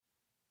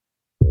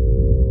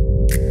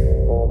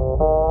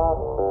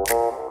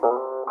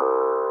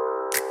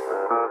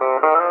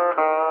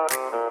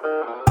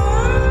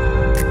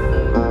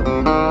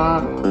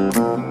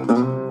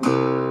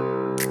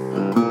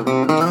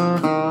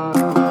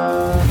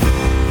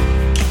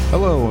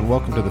Hello and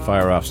welcome to the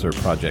Fire Officer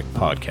Project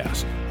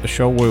podcast, a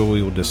show where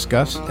we will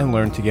discuss and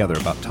learn together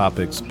about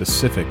topics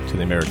specific to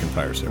the American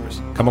Fire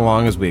Service. Come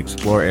along as we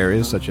explore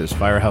areas such as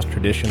firehouse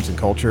traditions and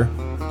culture,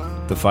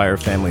 the fire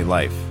family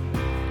life,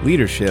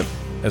 leadership,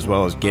 as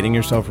well as getting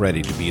yourself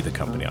ready to be the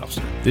company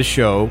officer. This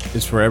show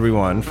is for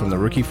everyone from the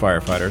rookie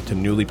firefighter to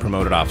newly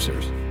promoted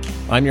officers.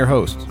 I'm your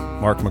host,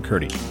 Mark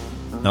McCurdy.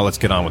 Now let's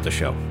get on with the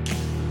show.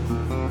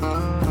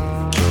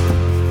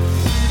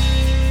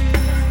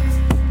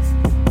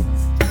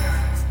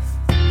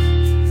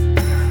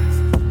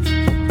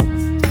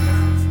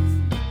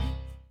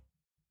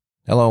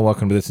 Hello and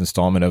welcome to this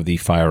installment of the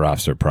Fire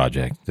Officer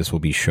Project. This will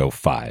be show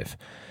 5,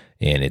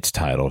 and it's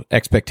titled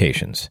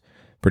Expectations.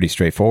 Pretty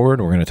straightforward.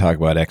 We're going to talk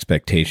about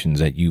expectations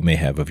that you may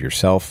have of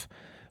yourself,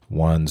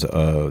 ones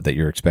that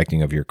you're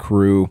expecting of your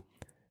crew,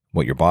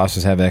 what your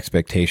bosses have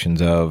expectations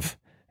of,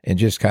 and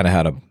just kind of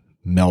how to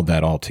meld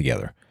that all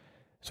together.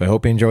 So I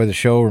hope you enjoy the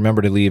show.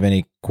 Remember to leave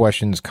any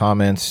questions,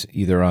 comments,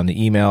 either on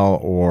the email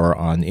or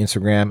on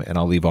Instagram, and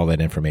I'll leave all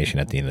that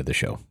information at the end of the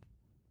show.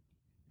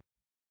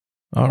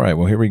 All right,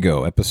 well, here we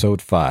go.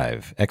 Episode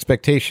 5,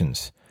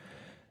 Expectations.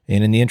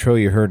 And in the intro,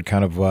 you heard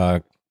kind of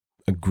a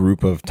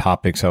group of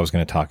topics I was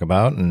going to talk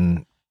about,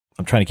 and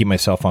I'm trying to keep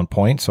myself on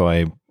point, so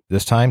I,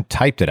 this time,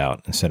 typed it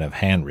out instead of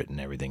handwritten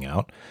everything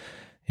out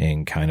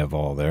and kind of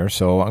all there.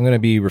 So I'm going to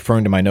be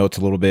referring to my notes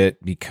a little bit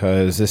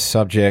because this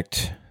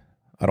subject,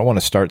 I don't want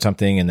to start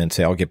something and then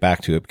say I'll get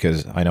back to it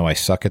because I know I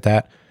suck at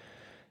that.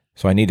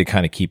 So I need to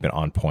kind of keep it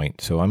on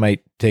point. So I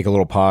might take a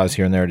little pause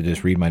here and there to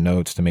just read my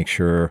notes to make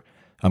sure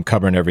I'm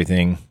covering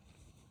everything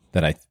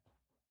that I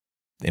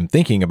am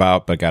thinking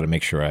about, but got to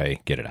make sure I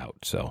get it out.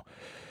 So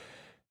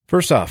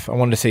first off, I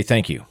wanted to say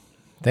thank you.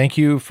 Thank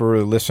you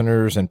for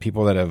listeners and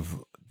people that have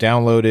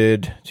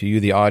downloaded, to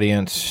you, the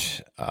audience,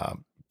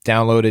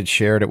 downloaded,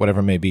 shared it, whatever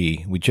it may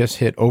be. We just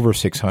hit over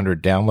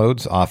 600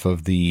 downloads off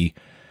of the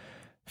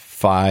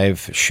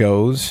 5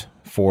 shows.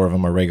 4 of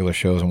them are regular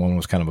shows and one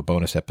was kind of a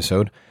bonus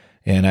episode.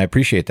 And I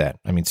appreciate that.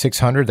 I mean,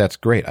 600, that's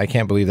great. I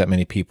can't believe that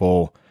many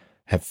people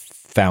have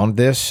found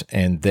this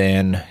and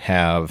then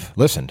have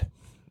listened.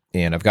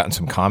 And I've gotten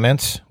some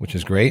comments, which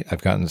is great.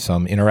 I've gotten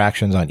some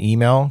interactions on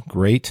email,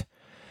 great.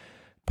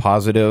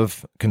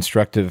 Positive,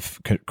 constructive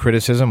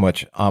criticism,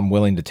 which I'm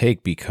willing to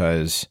take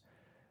because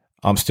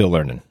I'm still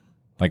learning.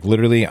 Like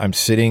literally, I'm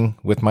sitting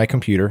with my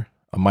computer,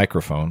 a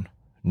microphone,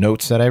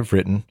 notes that I've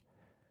written,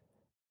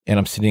 and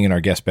I'm sitting in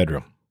our guest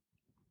bedroom.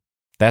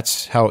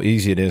 That's how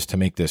easy it is to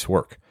make this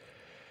work.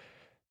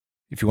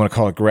 If you want to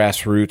call it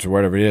grassroots or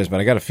whatever it is,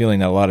 but I got a feeling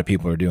that a lot of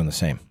people are doing the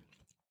same.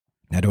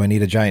 Now, do I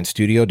need a giant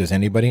studio? Does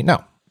anybody?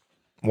 No.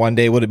 One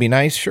day, would it be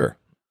nice? Sure.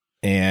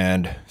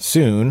 And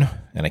soon,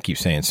 and I keep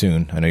saying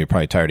soon, I know you're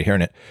probably tired of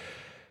hearing it,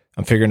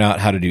 I'm figuring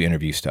out how to do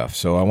interview stuff.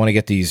 So I want to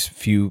get these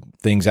few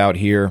things out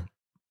here.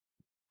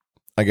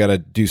 I got to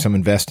do some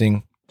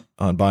investing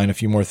on buying a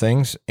few more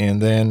things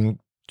and then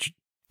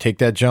take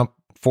that jump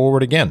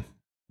forward again.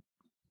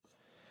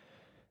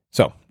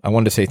 So I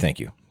wanted to say thank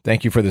you.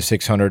 Thank you for the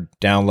 600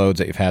 downloads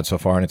that you've had so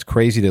far. And it's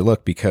crazy to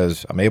look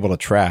because I'm able to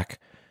track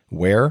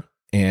where,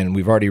 and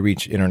we've already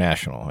reached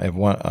international. I have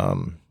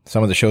one,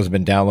 some of the shows have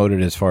been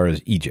downloaded as far as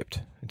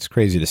Egypt. It's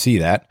crazy to see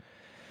that.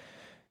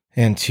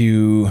 And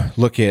to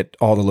look at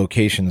all the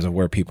locations of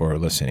where people are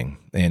listening.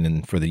 And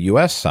then for the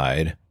U.S.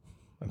 side,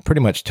 I've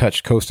pretty much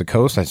touched coast to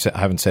coast. I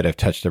haven't said I've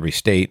touched every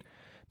state.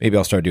 Maybe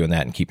I'll start doing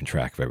that and keeping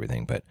track of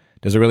everything. But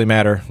does it really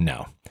matter?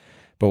 No.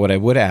 But what I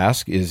would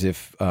ask is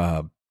if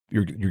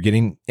you're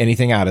getting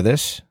anything out of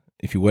this,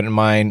 if you wouldn't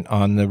mind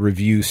on the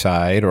review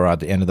side or at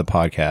the end of the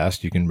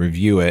podcast, you can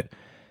review it,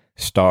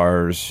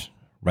 stars,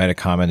 write a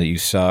comment that you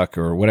suck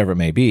or whatever it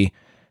may be.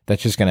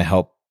 That's just going to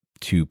help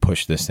to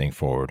push this thing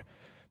forward.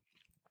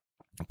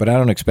 But I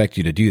don't expect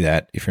you to do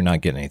that if you're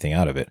not getting anything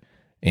out of it.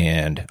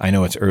 And I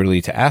know it's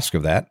early to ask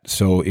of that.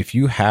 So if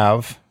you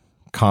have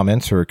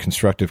comments or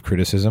constructive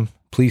criticism,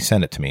 please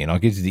send it to me and I'll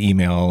give you the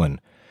email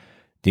and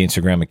the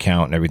Instagram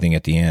account and everything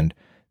at the end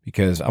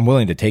because I'm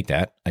willing to take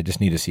that. I just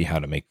need to see how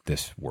to make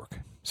this work.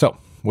 So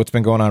what's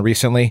been going on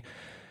recently?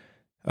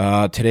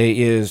 Today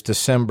is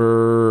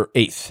December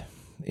 8th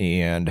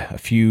and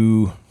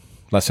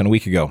less than a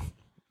week ago.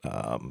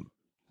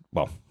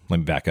 Well, let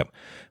me back up.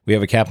 We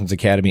have a Captain's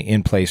Academy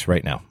in place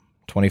right now.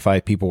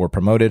 25 people were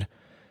promoted.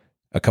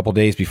 A couple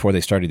days before they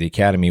started the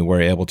academy, we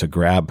were able to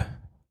grab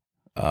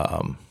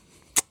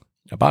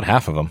about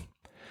half of them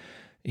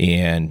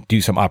and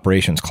do some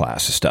operations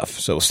class stuff.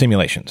 So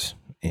simulations.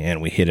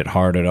 And we hit it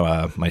hard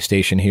at my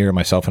station here,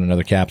 myself and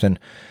another captain.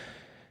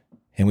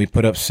 And we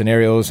put up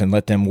scenarios and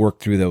let them work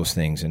through those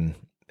things. And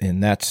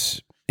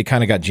that's, it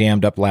kind of got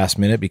jammed up last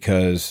minute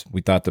because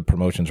we thought the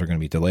promotions were going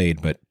to be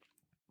delayed, but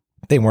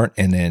they weren't.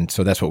 And then,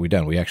 so that's what we've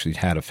done. We actually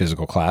had a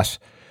physical class.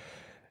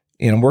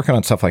 And I'm working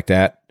on stuff like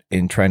that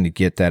and trying to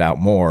get that out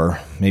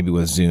more, maybe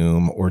with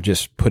Zoom or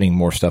just putting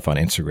more stuff on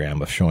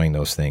Instagram of showing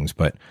those things.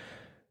 But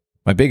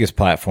my biggest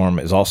platform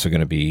is also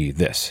going to be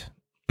this.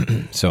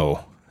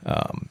 So,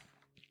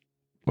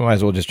 we might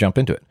as well just jump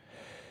into it.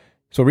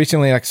 So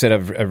recently, like I said,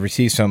 I've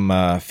received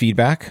some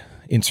feedback.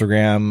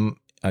 Instagram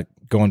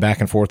going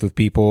back and forth with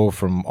people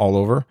from all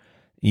over.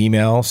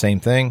 Email, same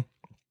thing.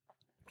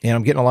 And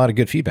I'm getting a lot of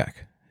good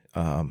feedback.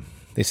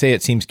 They say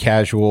it seems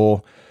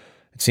casual.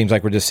 It seems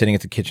like we're just sitting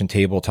at the kitchen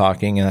table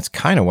talking, and that's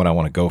kind of what I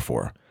want to go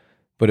for.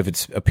 But if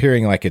it's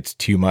appearing like it's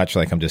too much,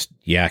 like I'm just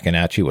yakking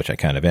at you, which I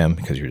kind of am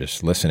because you're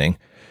just listening,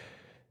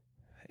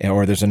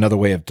 or there's another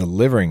way of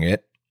delivering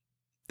it,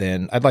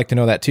 then I'd like to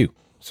know that too,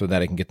 so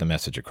that I can get the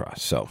message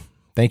across. So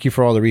thank you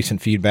for all the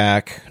recent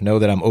feedback. Know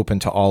that I'm open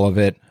to all of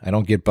it. I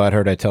don't get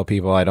butthurt. I tell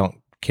people I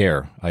don't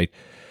care.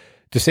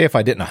 To say if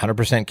I didn't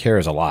 100% care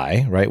is a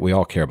lie, right? We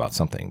all care about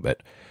something,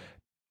 but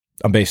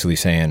I'm basically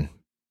saying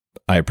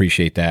I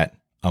appreciate that.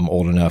 I'm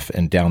old enough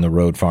and down the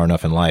road far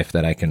enough in life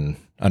that I can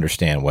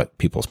understand what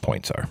people's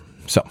points are.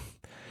 So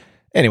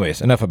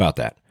anyways, enough about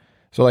that.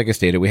 So like I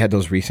stated, we had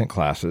those recent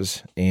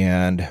classes,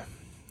 and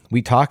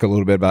we talk a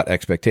little bit about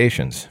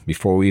expectations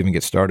before we even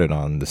get started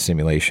on the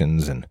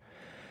simulations and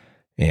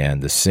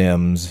the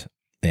sims,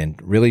 and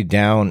really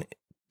down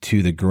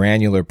to the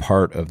granular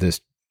part of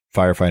this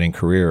firefighting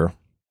career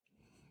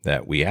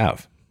that we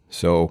have.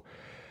 So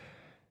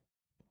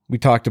we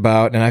talked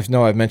about, and I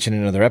know I've mentioned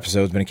in other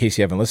episodes, but in case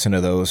you haven't listened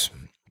to those,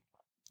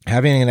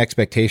 having an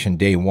expectation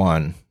day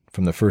one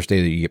from the first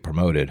day that you get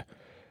promoted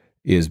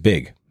is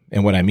big.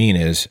 And what I mean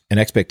is an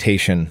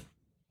expectation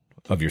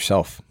of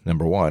yourself.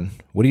 Number one,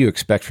 what do you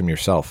expect from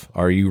yourself?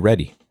 Are you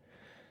ready?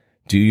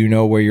 Do you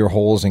know where your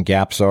holes and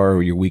gaps are,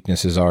 where your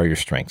weaknesses are, your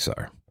strengths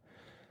are?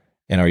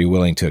 And are you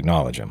willing to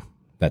acknowledge them?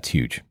 That's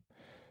huge.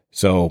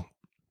 So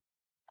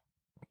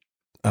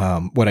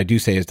what I do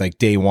say is, like,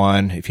 day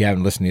one, if you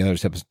haven't listened to the other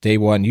steps, day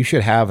one, you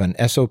should have an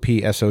SOP,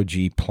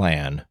 SOG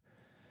plan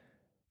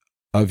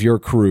of your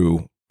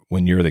crew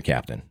when you're the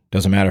captain.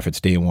 Doesn't matter if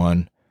it's day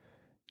one,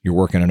 you're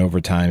working an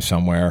overtime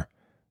somewhere.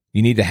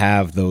 You need to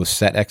have those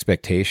set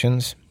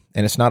expectations.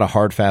 And it's not a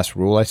hard, fast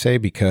rule, I say,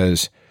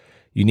 because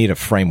you need a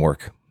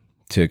framework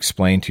to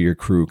explain to your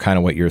crew kind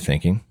of what you're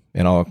thinking.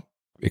 And I'll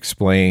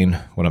explain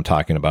what I'm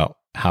talking about,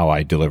 how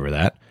I deliver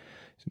that.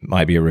 It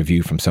might be a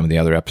review from some of the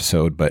other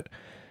episode, but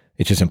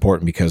it's just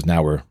important because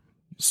now we're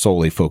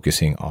solely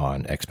focusing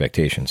on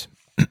expectations.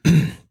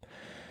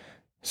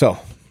 So,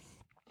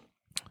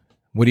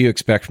 what do you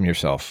expect from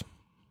yourself?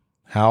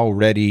 How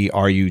ready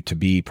are you to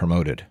be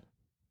promoted?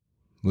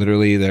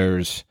 Literally,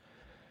 there's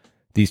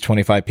these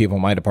 25 people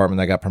in my department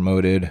that got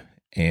promoted,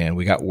 and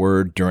we got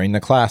word during the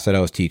class that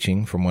I was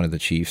teaching from one of the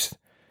chiefs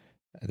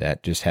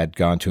that just had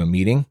gone to a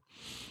meeting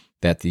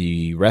that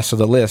the rest of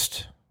the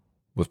list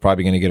was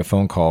probably going to get a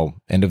phone call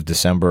end of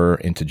December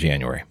into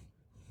January.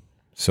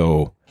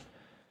 So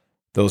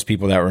those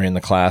people that were in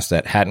the class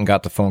that hadn't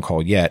got the phone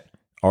call yet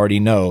already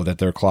know that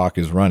their clock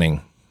is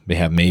running. They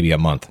have maybe a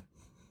month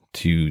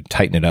to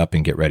tighten it up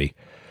and get ready.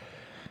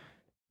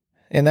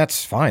 And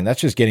that's fine.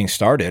 That's just getting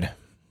started.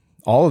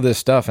 All of this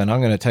stuff, and I'm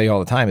going to tell you all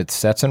the time, it's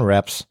sets and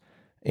reps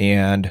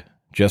and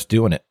just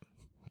doing it.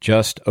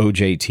 Just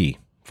OJT.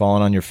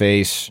 Falling on your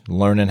face,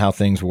 learning how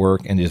things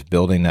work, and just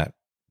building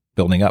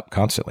up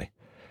constantly.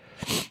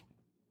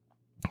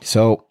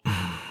 So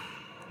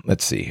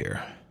let's see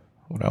here.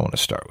 What do I want to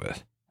start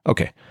with?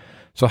 Okay.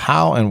 So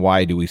how and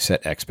why do we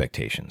set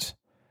expectations?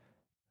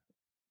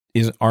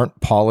 Aren't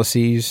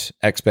policies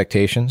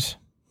expectations?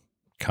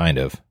 Kind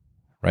of,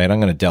 right? I'm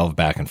going to delve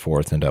back and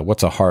forth into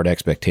what's a hard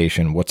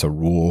expectation, what's a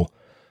rule,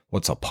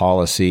 what's a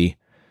policy,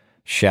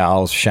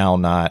 shall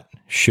not,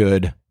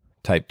 should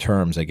type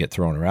terms that get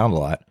thrown around a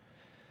lot.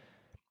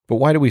 But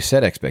why do we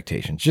set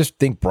expectations? Just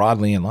think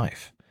broadly in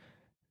life.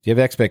 Do you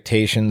have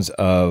expectations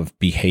of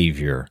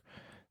behavior,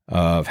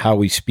 of how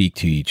we speak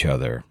to each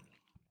other?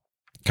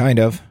 Kind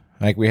of.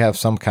 Like we have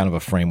some kind of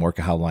a framework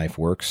of how life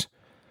works.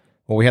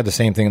 Well, we had the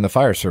same thing in the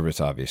fire service,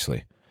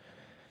 obviously.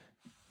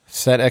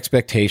 Set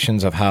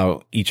expectations of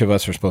how each of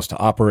us are supposed to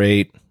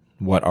operate,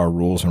 what our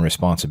rules and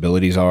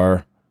responsibilities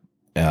are,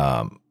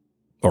 or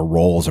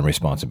roles and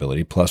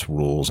responsibility, plus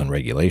rules and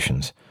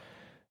regulations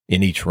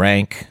in each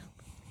rank,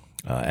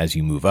 as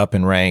you move up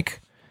in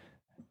rank.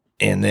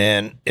 And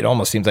then it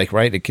almost seems like,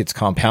 right, it gets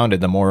compounded.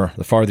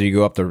 The farther you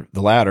go up the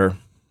ladder,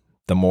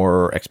 the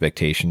more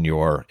expectation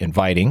you're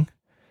inviting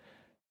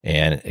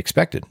and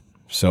expected.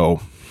 So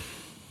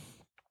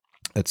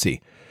let's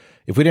see.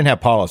 If we didn't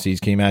have policies,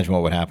 can you imagine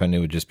what would happen? It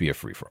would just be a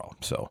free-for-all.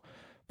 So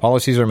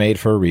policies are made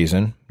for a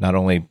reason, not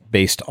only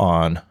based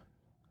on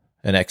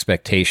an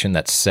expectation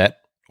that's set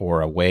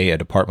or a way a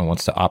department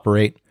wants to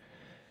operate,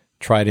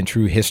 tried and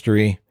true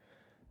history,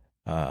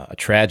 a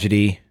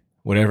tragedy,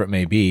 whatever it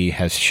may be,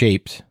 has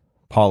shaped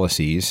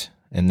policies,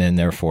 and then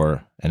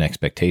therefore an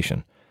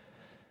expectation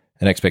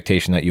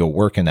that you'll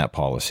work in that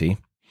policy.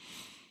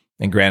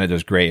 And granted,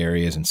 there's gray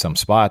areas in some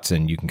spots,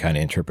 and you can kind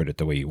of interpret it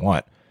the way you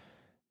want.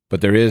 But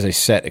there is a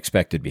set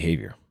expected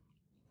behavior.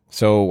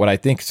 So what I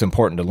think is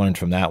important to learn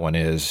from that one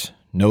is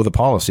know the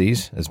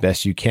policies as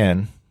best you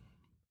can,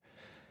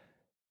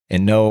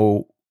 and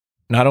know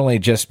not only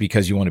just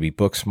because you want to be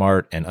book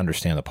smart and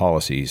understand the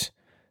policies,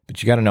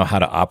 but you got to know how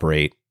to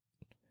operate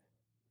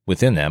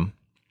within them.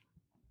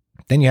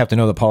 Then you have to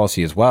know the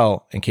policy as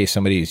well in case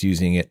somebody is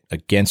using it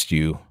against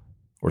you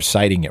or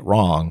citing it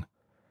wrong.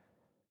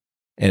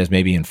 and is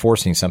maybe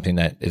enforcing something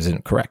that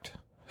isn't correct.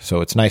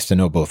 So it's nice to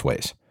know both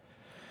ways.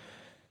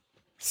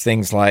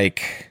 Things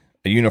like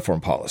a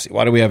uniform policy.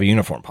 Why do we have a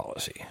uniform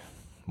policy?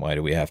 Why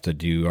do we have to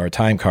do our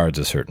time cards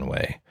a certain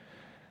way?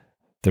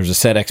 There's a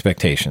set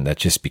expectation that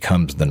just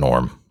becomes the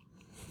norm.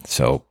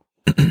 So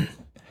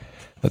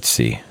let's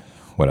see.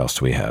 What else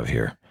do we have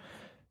here?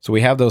 So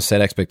we have those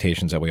set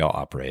expectations that we all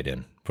operate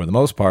in. For the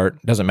most part,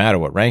 it doesn't matter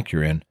what rank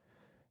you're in.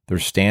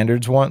 There's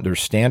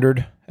there's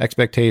standard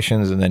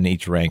expectations, and then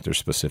each rank there's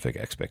specific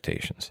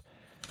expectations.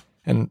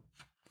 And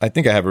I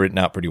think I have it written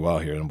out pretty well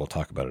here, and we'll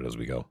talk about it as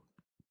we go.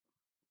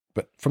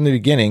 But from the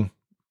beginning,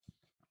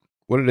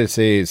 what did it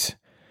say is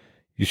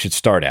you should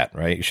start at,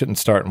 right? You shouldn't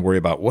start and worry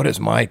about what is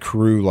my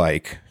crew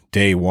like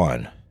day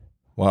one.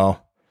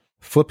 Well,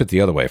 flip it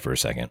the other way for a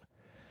second.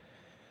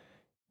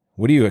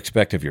 What do you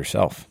expect of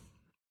yourself?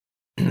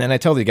 And I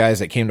tell the guys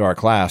that came to our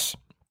class,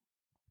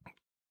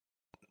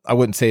 I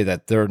wouldn't say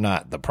that they're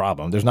not the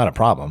problem. There's not a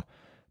problem.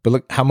 But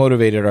look, how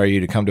motivated are you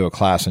to come to a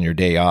class on your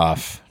day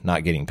off,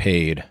 not getting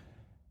paid,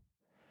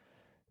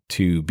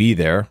 to be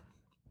there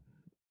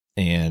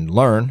and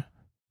learn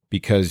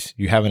because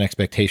you have an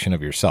expectation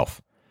of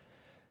yourself?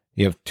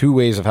 You have two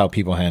ways of how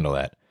people handle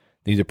that.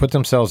 They either put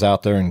themselves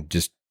out there and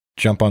just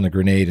jump on the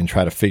grenade and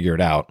try to figure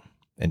it out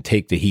and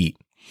take the heat.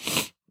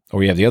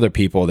 Or you have the other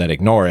people that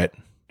ignore it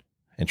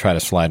and try to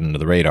slide under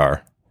the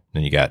radar.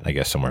 Then you got, I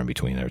guess, somewhere in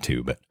between there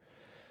too. But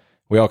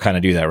we all kind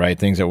of do that, right?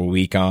 Things that we're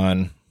weak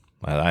on.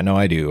 I know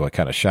I do. I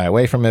kind of shy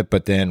away from it.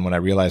 But then when I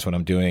realize what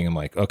I'm doing, I'm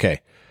like,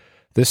 okay,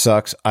 this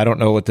sucks. I don't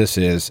know what this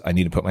is. I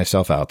need to put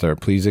myself out there.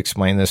 Please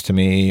explain this to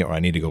me, or I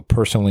need to go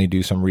personally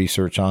do some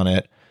research on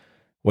it,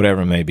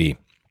 whatever it may be.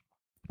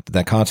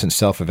 That constant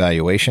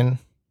self-evaluation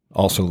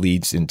also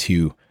leads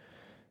into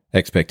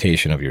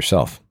expectation of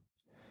yourself.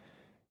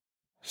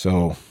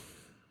 So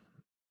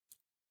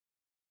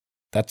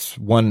that's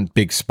one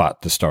big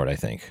spot to start, I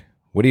think.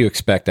 What do you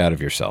expect out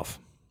of yourself?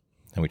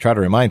 And we try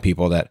to remind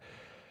people that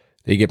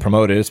they get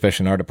promoted,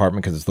 especially in our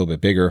department because it's a little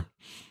bit bigger.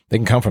 They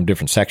can come from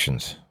different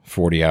sections: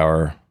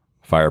 40-hour,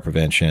 fire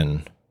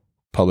prevention,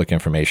 public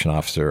information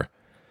officer,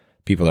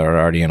 people that are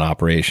already in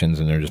operations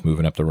and they're just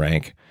moving up the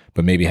rank,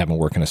 but maybe haven't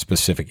worked in a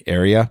specific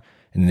area,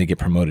 and then they get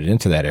promoted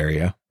into that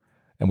area.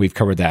 And we've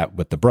covered that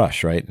with the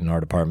brush, right? In our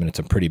department, it's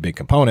a pretty big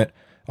component,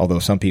 although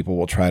some people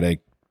will try to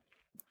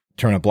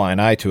turn a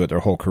blind eye to it their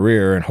whole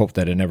career and hope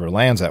that it never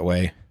lands that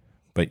way.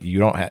 But you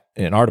don't have,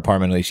 in our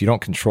department at least, you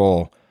don't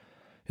control,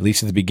 at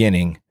least at the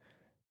beginning,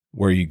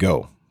 where you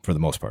go for the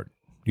most part.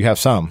 You have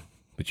some,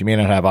 but you may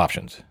not have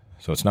options.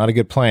 So it's not a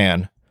good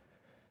plan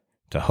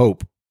to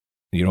hope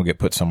you don't get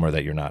put somewhere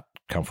that you're not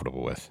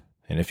comfortable with.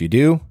 And if you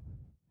do,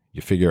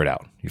 you figure it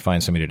out. You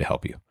find somebody to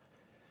help you.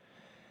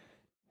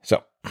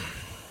 So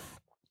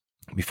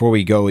before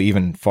we go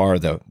even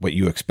farther, what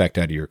you expect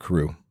out of your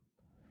crew,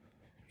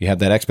 you have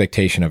that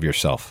expectation of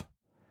yourself.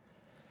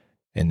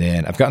 And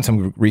then I've gotten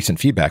some recent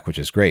feedback, which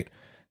is great,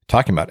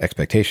 talking about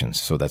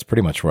expectations. So that's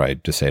pretty much where I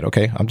just said,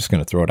 okay, I'm just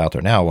going to throw it out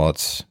there now while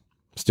it's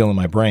still in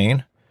my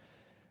brain.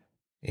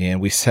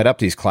 And we set up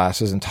these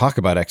classes and talk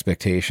about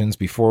expectations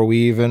before we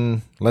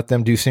even let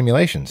them do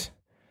simulations.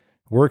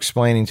 We're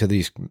explaining to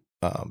these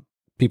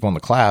people in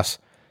the class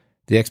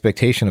the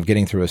expectation of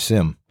getting through a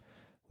sim,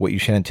 what you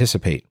should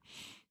anticipate.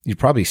 You've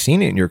probably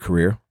seen it in your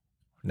career.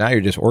 Now you're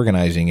just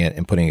organizing it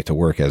and putting it to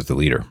work as the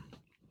leader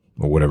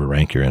or whatever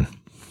rank you're in.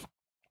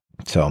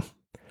 So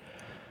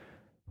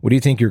what do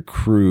you think your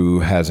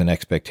crew has an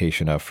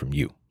expectation of from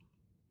you?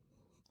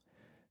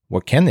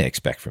 What can they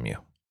expect from you?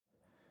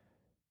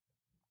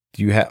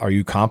 Are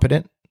you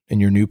competent in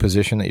your new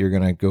position that you're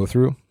going to go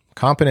through?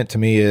 Competent to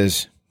me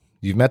is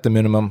you've met the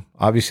minimum.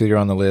 Obviously, you're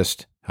on the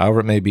list.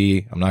 However it may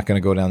be, I'm not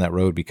going to go down that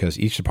road because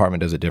each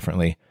department does it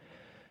differently.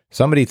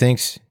 Somebody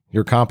thinks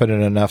you're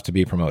competent enough to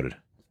be promoted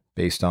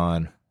based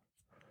on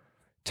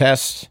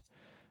tests,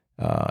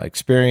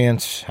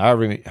 experience,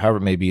 however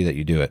it may be that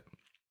you do it.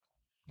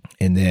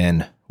 And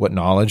then what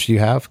knowledge do you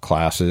have?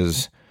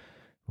 Classes,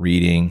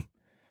 reading.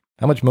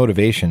 How much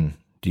motivation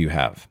do you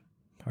have?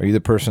 Are you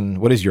the person,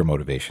 what is your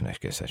motivation, I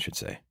guess I should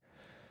say?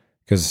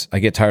 Because I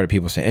get tired of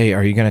people saying, hey,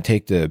 are you going to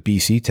take the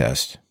BC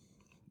test?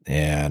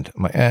 And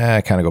I'm like,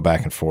 I kind of go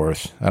back and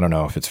forth. I don't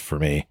know if it's for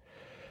me.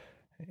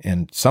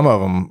 And some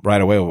of them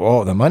right away,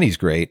 oh, the money's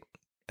great.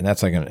 And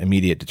that's like an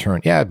immediate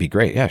deterrent. Yeah, it'd be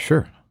great. Yeah,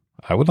 sure.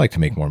 I would like to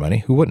make more money.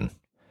 Who wouldn't?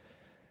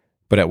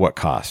 But at what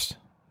cost?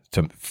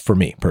 For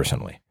me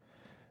personally.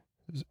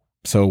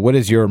 So what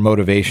is your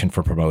motivation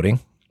for promoting?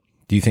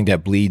 Do you think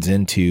that bleeds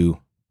into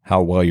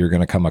how well you're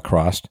going to come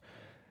across,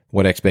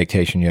 what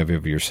expectation you have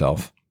of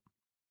yourself,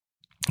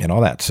 and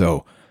all that?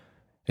 So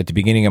at the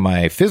beginning of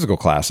my physical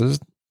classes,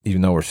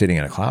 even though we're sitting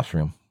in a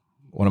classroom,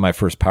 one of my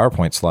first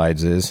PowerPoint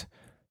slides is,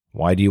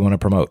 why do you want to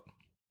promote?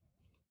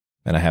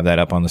 And I have that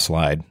up on the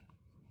slide.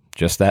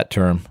 Just that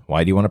term.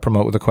 Why do you want to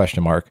promote with a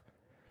question mark?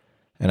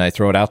 And I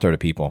throw it out there to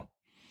people.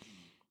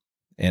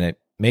 And it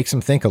makes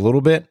them think a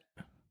little bit.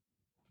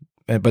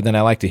 But then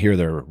I like to hear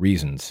their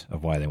reasons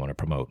of why they want to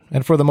promote.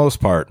 And for the most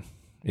part,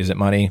 is it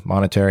money,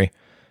 monetary?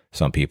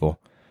 Some people.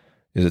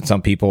 Is it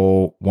some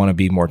people want to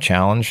be more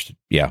challenged?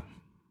 Yeah.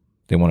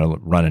 They want to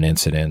run an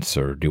incidents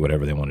or do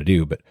whatever they want to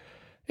do. But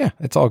yeah,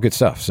 it's all good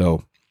stuff.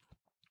 So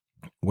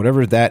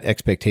whatever that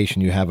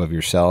expectation you have of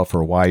yourself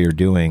or why you're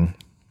doing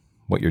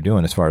what you're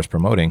doing as far as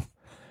promoting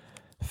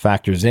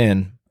factors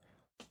in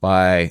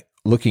by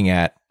looking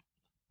at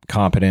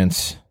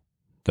competence,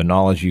 the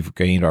knowledge you've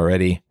gained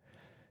already,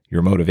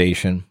 your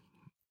motivation.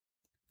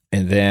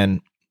 And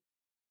then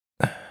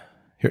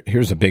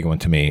here's a big one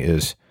to me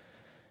is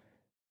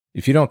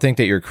if you don't think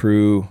that your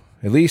crew,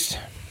 at least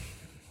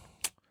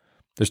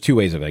there's two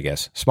ways of it, I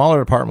guess. Smaller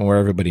department where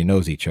everybody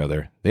knows each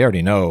other. They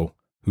already know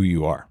who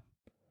you are.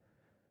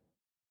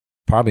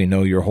 Probably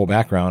know your whole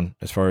background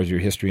as far as your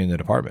history in the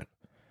department.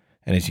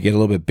 And as you get a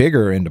little bit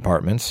bigger in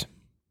departments,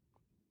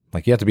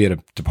 like you have to be at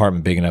a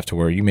department big enough to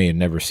where you may have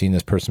never seen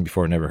this person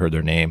before, never heard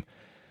their name.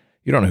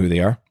 You don't know who they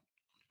are.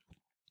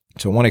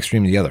 So one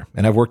extreme to the other.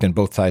 And I've worked in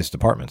both sides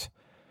departments.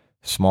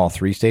 Small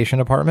 3-station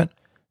department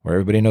where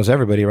everybody knows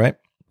everybody, right?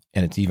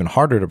 And it's even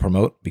harder to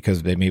promote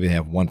because they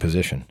have one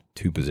position,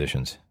 2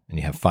 positions, and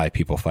you have 5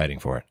 people fighting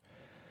for it.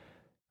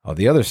 On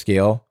the other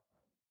scale,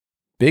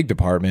 big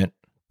department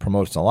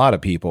promotes a lot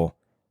of people,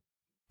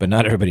 but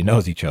not everybody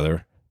knows each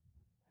other.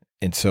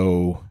 And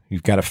so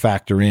you've got to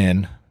factor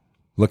in,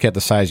 look at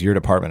the size of your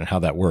department and how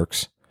that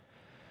works.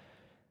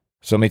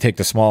 So let me take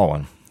the small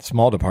one.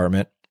 Small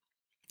department,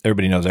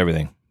 everybody knows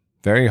everything.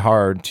 Very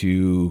hard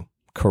to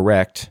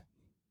correct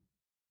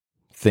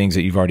things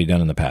that you've already done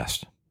in the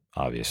past,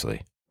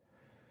 obviously.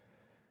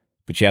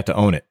 But you have to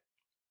own it.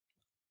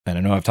 And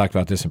I know I've talked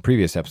about this in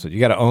previous episodes. You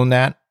got to own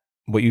that,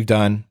 what you've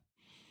done,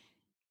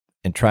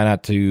 and try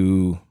not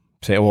to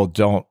say, well,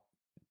 don't.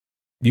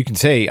 You can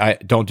say, I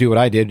don't do what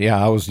I did.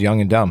 Yeah, I was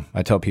young and dumb.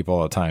 I tell people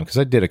all the time because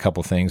I did a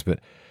couple things, but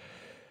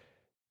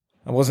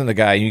I wasn't the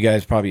guy. You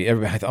guys probably,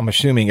 I'm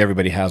assuming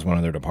everybody has one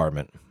in their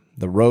department.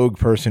 The rogue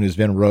person who's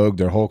been rogue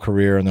their whole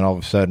career, and then all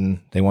of a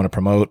sudden they want to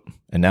promote,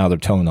 and now they're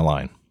towing the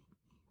line.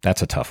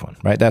 That's a tough one,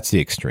 right? That's the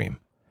extreme.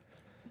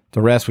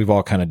 The rest, we've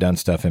all kind of done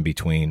stuff in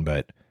between,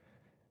 but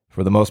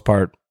for the most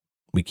part,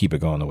 we keep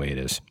it going the way it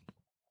is.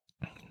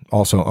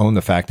 Also, own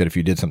the fact that if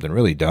you did something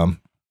really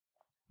dumb,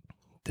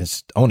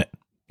 just own it.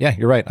 Yeah,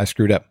 you're right. I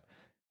screwed up.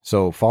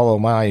 So follow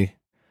my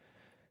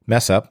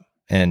mess up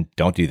and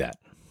don't do that.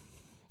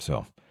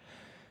 So,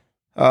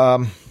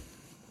 I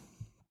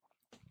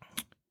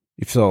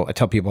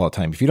tell people all the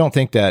time, if you don't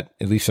think that,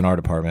 at least in our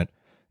department,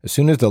 as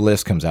soon as the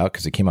list comes out,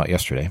 because it came out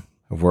yesterday,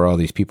 of where all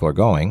these people are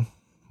going,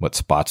 what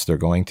spots they're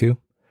going to,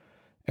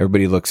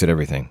 everybody looks at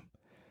everything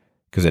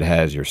because it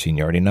has your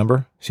seniority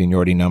number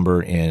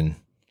in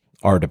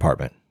our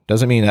department.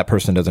 Doesn't mean that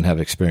person doesn't have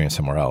experience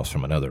somewhere else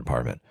from another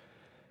department.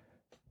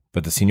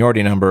 But the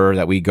seniority number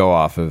that we go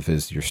off of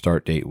is your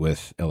start date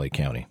with LA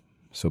County.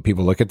 So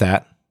people look at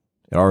that.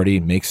 It already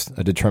makes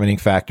a determining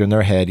factor in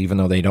their head, even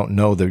though they don't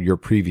know your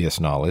previous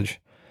knowledge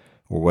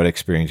or what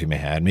experience you may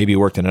have had. Maybe you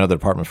worked in another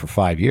department for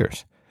 5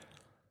 years.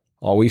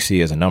 All we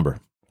see is a number.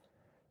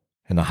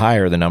 And the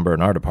higher the number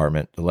in our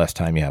department, the less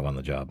time you have on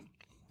the job.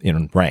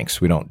 In ranks,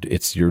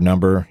 it's your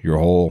number, your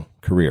whole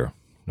career,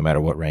 no matter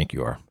what rank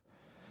you are.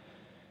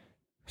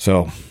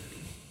 So,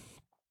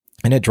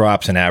 and it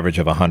drops an average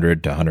of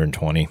 100 to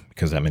 120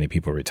 because that many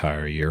people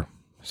retire a year.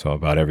 So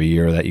about every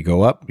year that you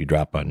go up, you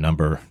drop a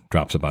number,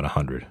 drops about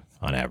 100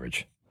 on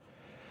average.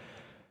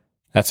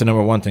 That's the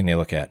number one thing they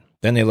look at.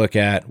 Then they look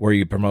at where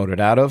you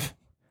promoted out of,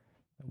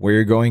 where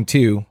you're going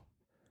to,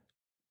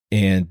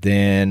 and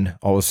then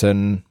all of a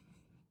sudden,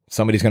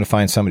 somebody's going to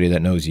find somebody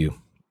that knows you.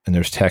 And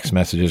there's text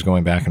messages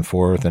going back and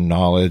forth and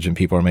knowledge, and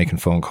people are making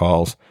phone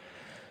calls.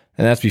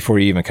 And that's before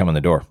you even come in the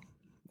door.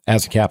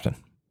 As a captain,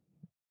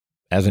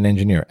 as an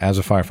engineer, as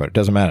a firefighter, it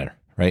doesn't matter,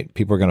 right?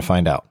 People are going to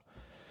find out.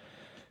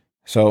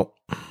 So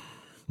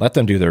let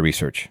them do their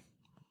research.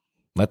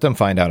 Let them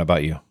find out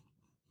about you.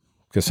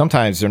 Because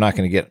sometimes they're not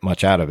going to get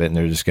much out of it, and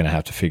they're just going to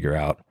have to figure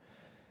out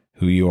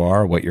who you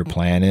are, what your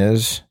plan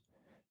is,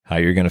 how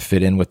you're going to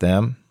fit in with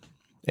them.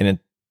 And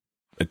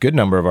a good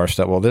number of our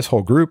stuff, well, this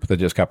whole group that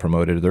just got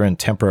promoted, they're in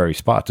temporary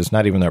spots. It's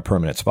not even their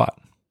permanent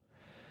spot.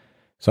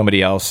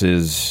 Somebody else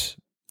is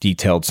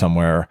detailed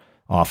somewhere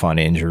off on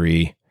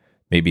injury,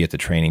 maybe at the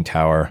training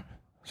tower.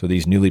 So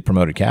these newly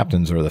promoted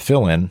captains are the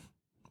fill-in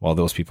while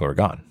those people are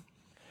gone.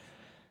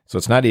 So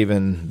it's not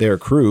even their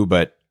crew,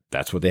 but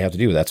that's what they have to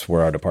do. That's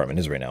where our department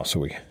is right now. So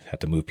we have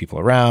to move people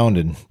around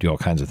and do all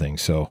kinds of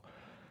things. So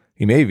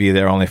you may be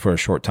there only for a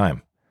short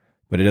time,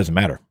 but it doesn't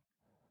matter.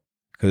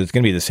 Because it's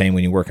going to be the same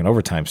when you work in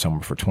overtime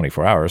somewhere for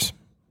 24 hours.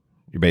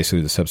 You're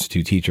basically the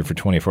substitute teacher for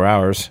 24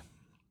 hours.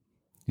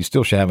 You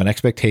still should have an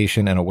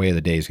expectation and a way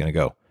the day is going to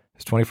go.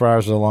 Because 24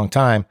 hours is a long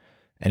time.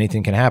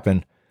 Anything can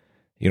happen.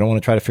 You don't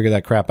want to try to figure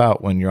that crap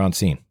out when you're on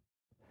scene.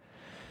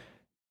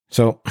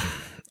 So,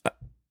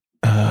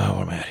 where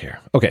am I at here?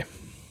 Okay.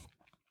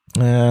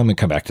 I'm going to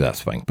come back to that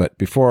thing. But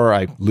before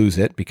I lose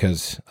it,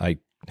 because I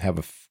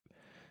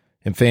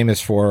am famous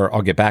for,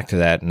 I'll get back to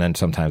that, and then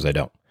sometimes I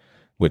don't.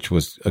 Which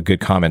was a good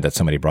comment that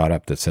somebody brought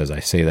up that says,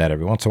 I say that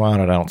every once in a while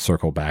and I don't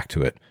circle back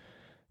to it,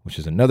 which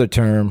is another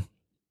term,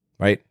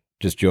 right?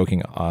 Just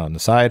joking on the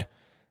side.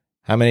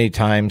 How many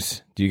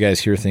times do you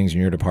guys hear things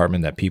in your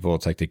department that people,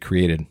 it's like they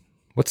created,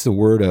 what's the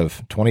word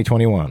of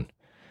 2021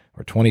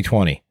 or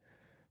 2020?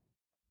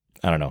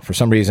 I don't know. For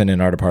some reason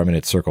in our department,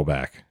 it's circle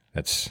back.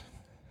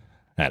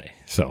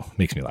 So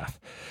makes me laugh.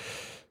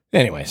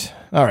 Anyways,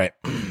 all right.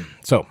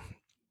 So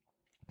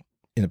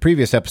in the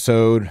previous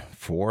episode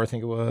 4, I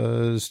think it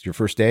was your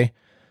first day,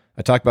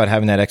 I talked about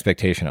having that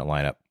expectation at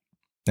lineup.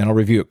 And I'll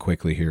review it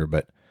quickly here.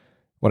 But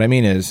what I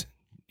mean is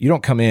you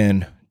don't come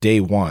in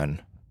day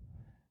one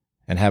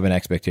and have an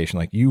expectation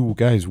like, you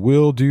guys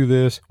will do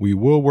this. We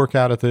will work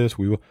out at this.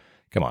 We will.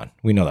 Come on.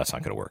 We know that's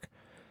not going to work.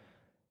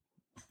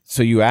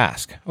 So you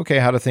ask, okay,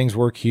 how do things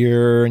work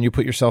here? And you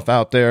put yourself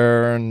out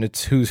there, and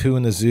it's who's who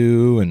in the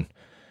zoo. And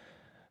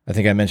I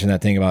think I mentioned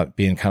that thing about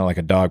being kind of like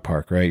a dog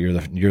park, right? You're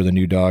the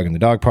new dog in the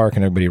dog park,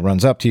 and everybody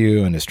runs up to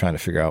you and is trying to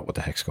figure out what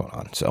the heck's going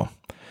on. So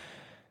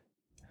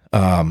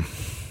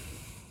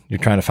you're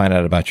trying to find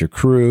out about your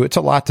crew. It's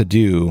a lot to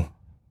do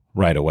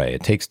right away.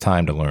 It takes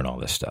time to learn all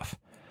this stuff.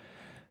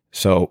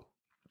 So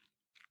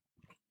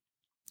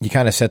you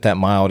kind of set that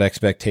mild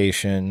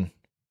expectation,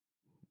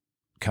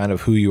 kind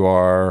of who you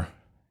are.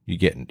 You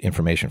get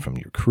information from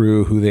your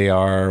crew, who they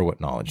are, what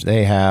knowledge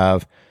they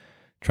have,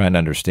 trying to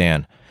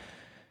understand.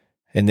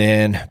 And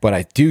then, but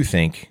I do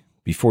think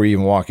before you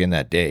even walk in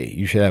that day,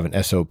 you should have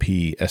an SOP,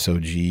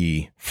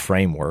 SOG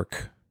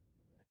framework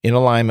in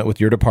alignment with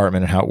your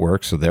department and how it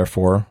works. So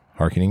therefore,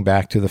 hearkening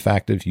back to the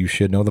fact that you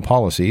should know the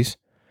policies,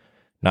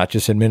 not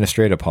just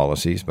administrative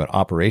policies, but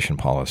operation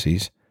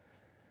policies.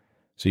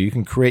 So you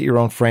can create your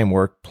own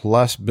framework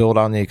plus build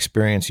on the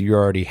experience you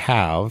already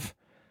have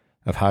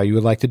of how you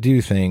would like to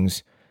do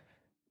things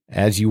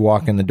as you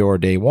walk in the door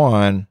day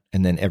one,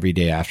 and then every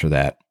day after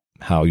that,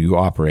 how you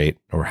operate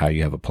or how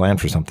you have a plan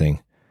for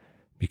something.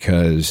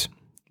 Because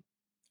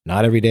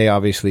not every day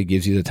obviously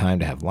gives you the time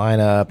to have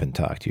lineup and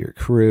talk to your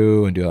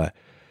crew and do that.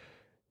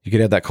 You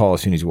could have that call as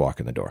soon as you walk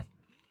in the door.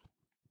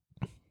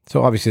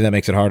 So obviously that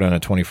makes it hard on a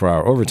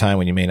 24-hour overtime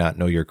when you may not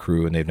know your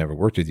crew and they've never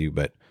worked with you.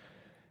 But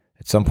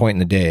at some point in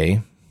the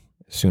day,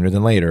 sooner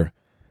than later,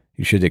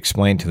 you should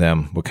explain to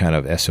them what kind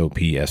of SOP,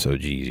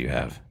 SOGs you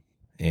have.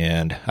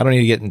 And I don't need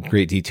to get in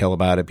great detail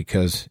about it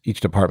because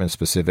each department's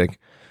specific,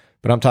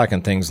 but I'm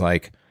talking things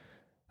like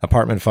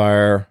apartment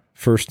fire,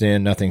 first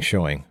in, nothing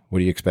showing. What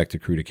do you expect the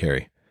crew to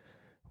carry?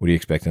 What do you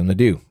expect them to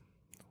do?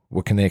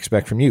 What can they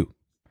expect from you?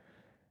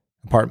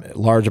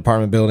 Large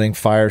apartment building,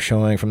 fire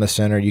showing from the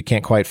center. You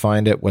can't quite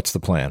find it. What's the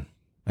plan?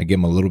 I give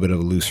them a little bit of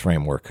a loose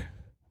framework.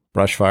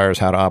 Brush fires,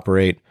 how to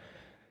operate.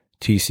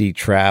 TC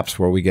traps,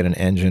 where we get an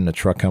engine, a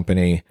truck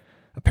company,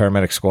 a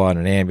paramedic squad,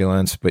 an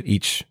ambulance, but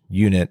each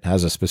unit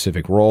has a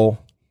specific role.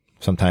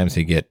 Sometimes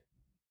they get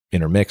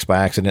intermixed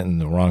by accident and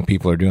the wrong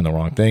people are doing the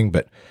wrong thing,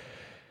 but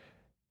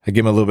I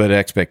give them a little bit of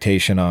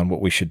expectation on what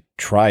we should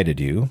try to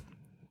do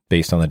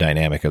based on the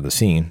dynamic of the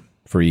scene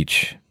for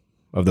each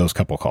of those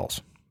couple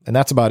calls. And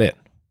that's about it.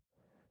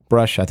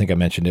 Brush, I think I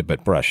mentioned it,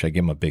 but brush, I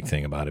give them a big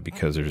thing about it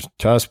because there's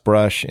just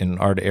brush in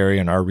our area,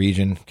 in our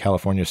region,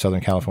 California, Southern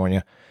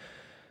California.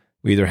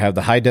 We either have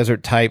the high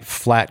desert type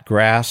flat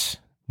grass,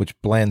 which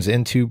blends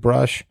into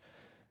brush,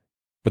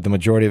 but the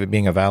majority of it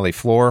being a valley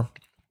floor,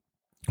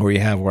 or you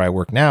have where I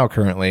work now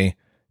currently,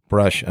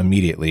 brush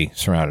immediately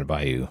surrounded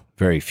by you.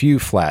 Very few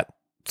flat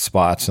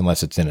spots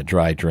unless it's in a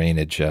dry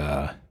drainage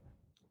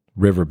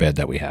riverbed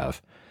that we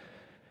have.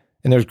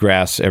 And there's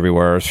grass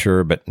everywhere,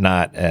 sure, but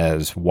not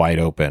as wide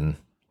open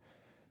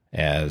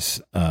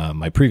as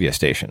my previous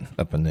station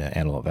up in the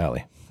Antelope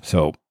Valley.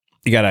 So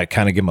you got to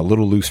kind of give them a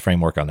little loose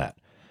framework on that.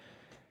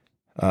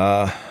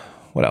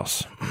 What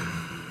else?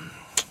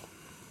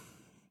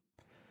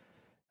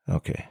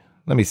 Okay.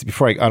 Let me see.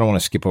 I don't want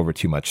to skip over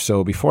too much.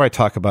 So before I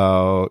talk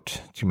about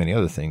too many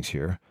other things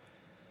here,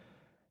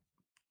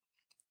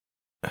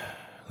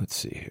 let's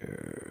see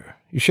here.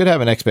 You should have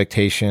an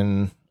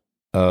expectation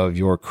of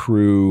your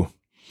crew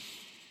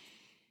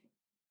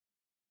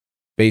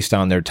based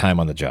on their time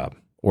on the job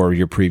or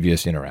your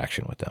previous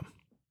interaction with them.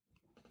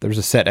 There's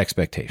a set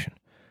expectation.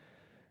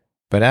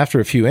 But after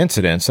a few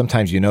incidents,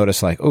 sometimes you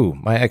notice like, oh,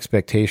 my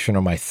expectation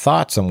or my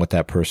thoughts on what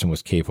that person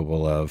was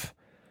capable of,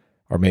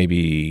 or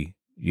maybe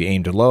you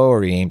aimed low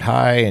or you aimed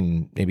high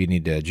and maybe you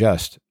need to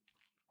adjust.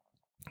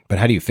 But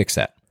how do you fix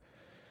that?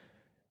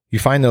 You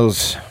find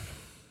those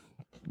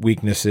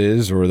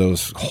weaknesses or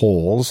those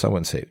holes. I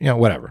wouldn't say,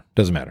 whatever.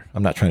 Doesn't matter.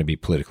 I'm not trying to be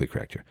politically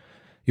correct here.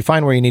 You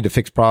find where you need to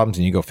fix problems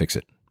and you go fix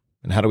it.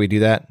 And how do we do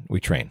that? We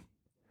train.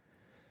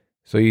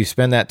 So you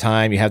spend that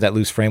time, you have that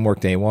loose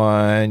framework day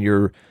one,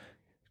 your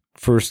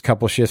first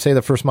couple shifts, say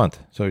the first month.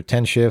 So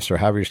 10 shifts or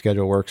however your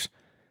schedule works.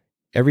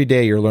 Every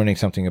day you're learning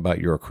something about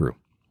your crew,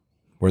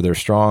 where they're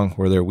strong,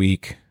 where they're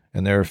weak,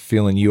 and they're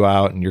feeling you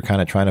out and you're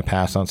kind of trying to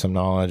pass on some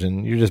knowledge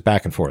and you're just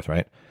back and forth,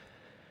 right?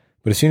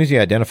 But as soon as you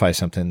identify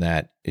something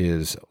that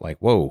is like,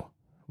 whoa,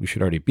 we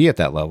should already be at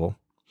that level,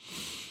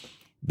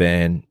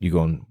 then you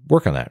go and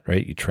work on that,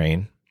 right? You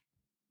train.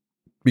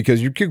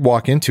 Because you could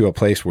walk into a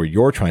place where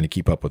you're trying to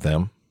keep up with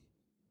them.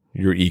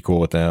 You're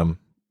equal with them.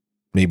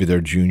 Maybe they're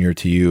junior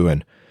to you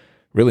and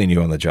really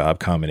new on the job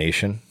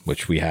combination,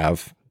 which we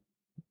have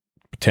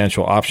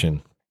potential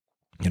option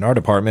in our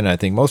department. And I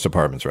think most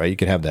departments, right? You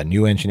could have that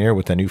new engineer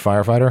with a new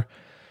firefighter.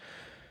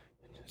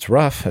 It's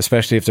rough,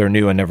 especially if they're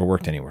new and never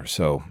worked anywhere.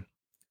 So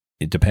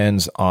it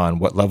depends on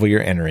what level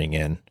you're entering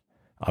in,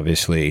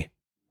 obviously,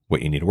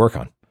 what you need to work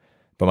on.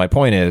 But my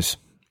point is,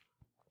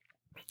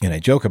 and I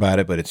joke about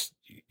it, but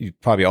you've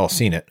probably all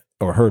seen it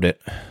or heard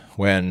it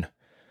when,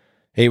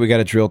 hey, we got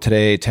a drill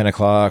today, 10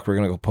 o'clock, we're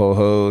going to go pull a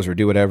hose or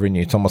do whatever. And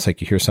it's almost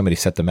like you hear somebody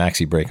set the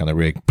maxi brake on the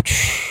rig.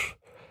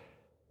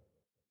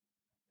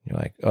 You're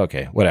like,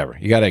 okay, whatever.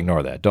 You got to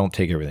ignore that. Don't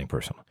take everything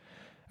personal.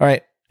 All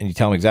right. And you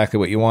tell them exactly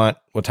what you want,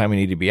 what time we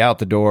need to be out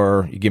the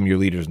door. You give them your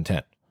leader's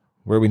intent,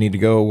 where we need to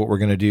go, what we're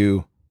going to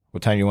do,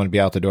 what time you want to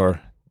be out the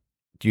door.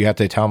 Do you have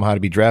to tell them how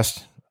to be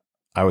dressed?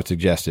 I would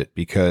suggest it,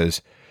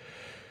 because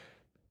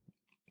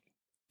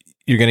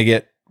you're going to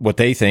get what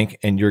they think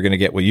and you're going to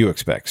get what you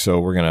expect.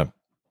 So we're going to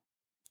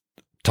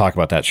talk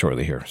about that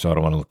shortly here. So I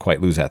don't want to quite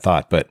lose that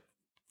thought, but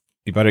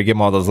you better give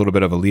them all those little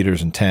bit of a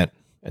leader's intent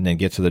and then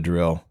get to the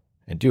drill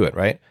and do it,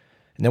 right?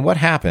 And then what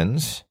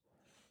happens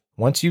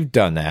once you've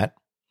done that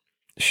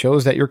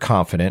shows that you're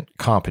confident,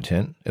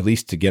 competent, at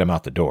least to get them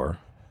out the door,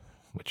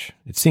 which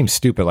it seems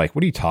stupid. Like,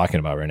 what are you talking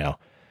about right now?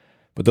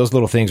 But those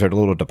little things are the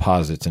little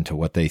deposits into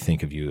what they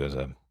think of you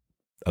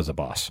as a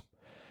boss.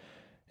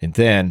 And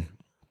then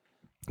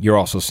you're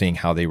also seeing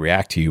how they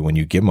react to you when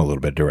you give them a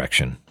little bit of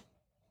direction,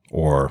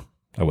 or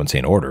I wouldn't say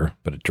an order,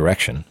 but a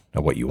direction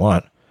of what you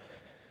want.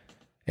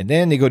 And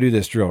then they go do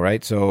this drill,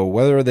 right? So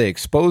whether they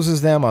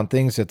exposes them on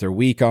things that they're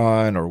weak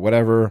on or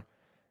whatever,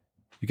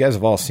 you guys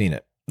have all seen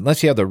it.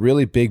 Unless you have the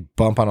really big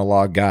bump on a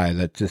log guy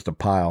that's just a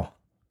pile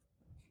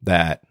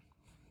that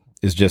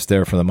is just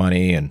there for the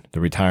money and the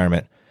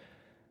retirement.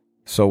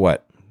 So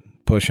what?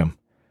 Push them.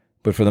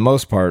 But for the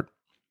most part,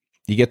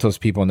 you get those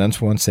people, and then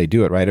once they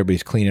do it, right,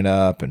 everybody's cleaning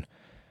up and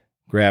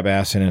grab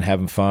assing and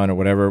having fun or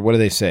whatever. What do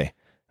they say?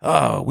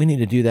 Oh, we need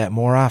to do that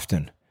more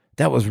often.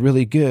 That was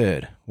really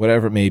good.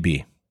 Whatever it may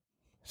be.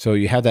 So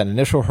you have that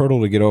initial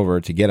hurdle to get over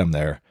to get them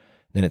there.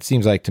 Then it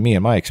seems like, to me,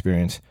 in my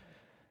experience,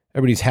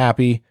 everybody's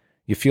happy.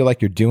 You feel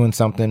like you're doing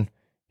something.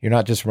 You're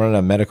not just running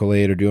a medical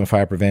aid or doing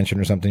fire prevention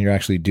or something. You're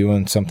actually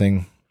doing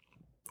something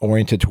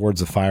oriented towards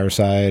the fire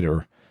side,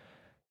 or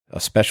a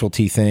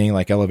specialty thing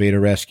like elevator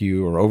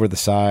rescue or over the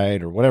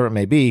side or whatever it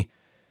may be.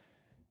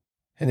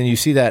 And then you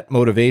see that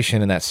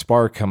motivation and that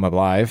spark come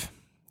alive.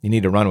 You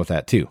need to run with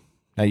that too.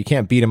 Now, you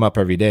can't beat them up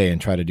every day and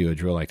try to do a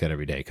drill like that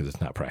every day, because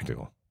it's not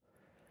practical.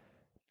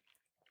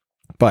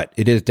 But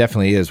it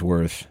definitely is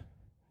worth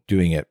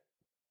doing it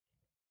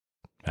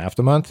half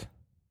the month.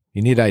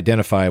 You need to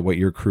identify what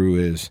your crew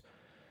is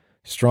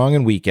strong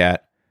and weak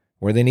at,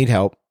 where they need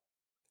help,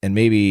 and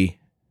maybe,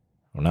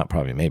 well, not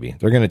probably, maybe,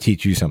 they're going to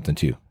teach you something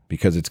too,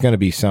 because it's going to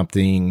be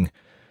something,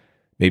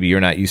 maybe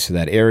you're not used to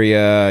that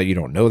area, you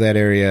don't know that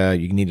area,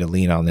 you need to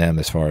lean on them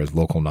as far as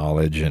local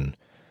knowledge and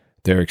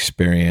their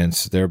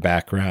experience, their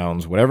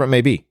backgrounds, whatever it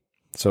may be.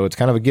 So it's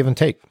kind of a give and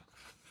take,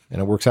 and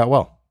it works out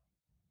well.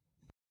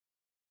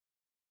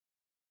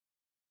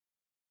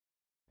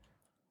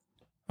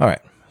 All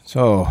right,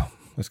 so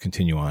let's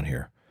continue on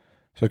here.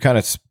 So I kind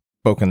of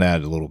spoken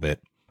that a little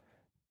bit,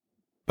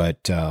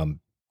 but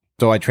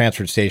so I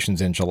transferred stations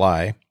in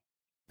July,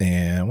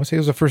 and I want to say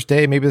it was the first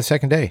day, maybe the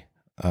second day,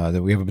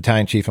 that we have a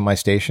battalion chief in my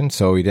station,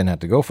 so he didn't have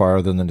to go far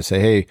other than to say,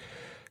 hey,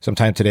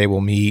 sometime today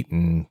we'll meet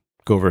and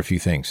go over a few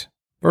things.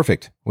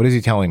 Perfect. What is he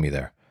telling me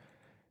there?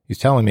 He's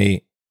telling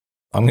me,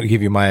 I'm going to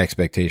give you my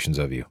expectations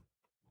of you.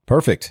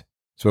 Perfect.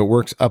 So it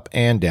works up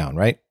and down,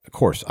 right? Of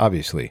course,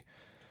 obviously.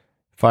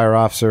 Fire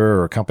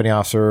officer or company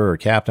officer or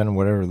captain,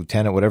 whatever,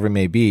 lieutenant, whatever it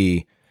may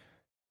be,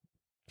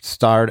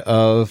 start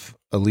of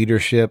a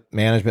leadership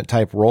management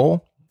type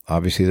role,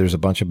 obviously there's a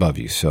bunch above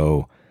you.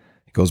 So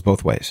it goes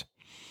both ways.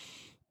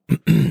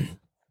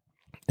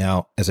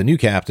 Now, as a new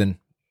captain,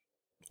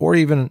 or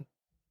even,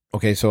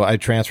 okay, so I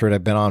transferred,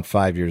 I've been on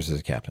 5 years as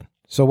a captain.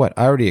 So what?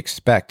 I already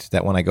expect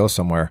that when I go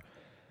somewhere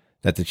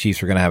that the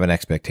chiefs are going to have an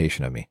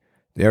expectation of me.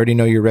 They already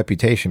know your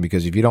reputation,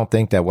 because if you don't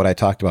think that what I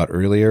talked about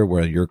earlier,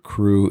 where your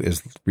crew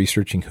is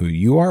researching who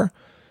you are,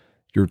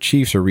 your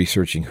chiefs are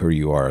researching who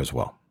you are as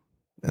well.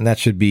 And that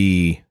should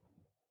be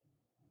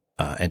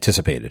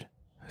anticipated.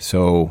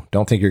 So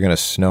don't think you're going to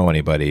snow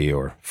anybody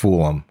or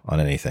fool them on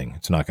anything.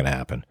 It's not going to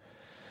happen.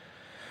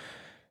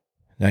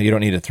 Now, you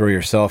don't need to throw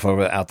yourself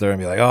out there and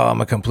be like, oh,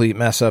 I'm a complete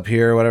mess up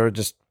here, whatever.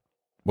 Just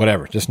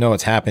whatever. Just know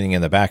it's happening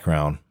in the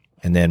background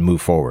and then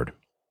move forward.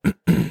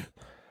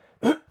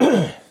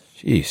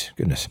 Jeez,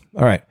 goodness.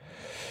 All right.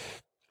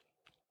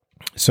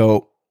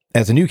 So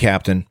as a new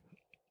captain,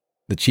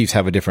 the chiefs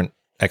have a different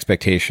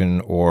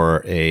expectation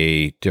or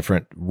a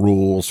different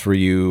rules for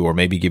you, or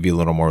maybe give you a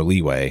little more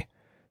leeway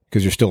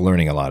because you're still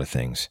learning a lot of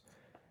things.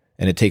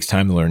 And it takes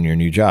time to learn your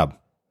new job.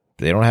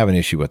 They don't have an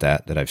issue with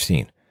that I've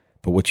seen.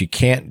 But what you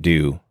can't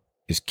do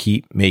is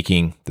keep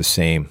making the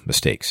same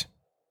mistakes.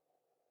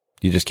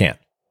 You just can't.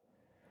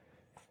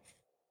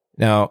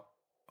 Now,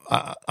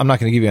 I'm not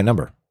going to give you a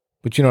number,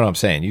 but you know what I'm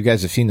saying. You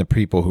guys have seen the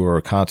people who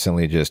are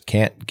constantly just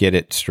can't get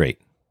it straight,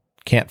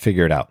 can't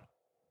figure it out.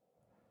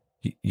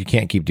 You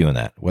can't keep doing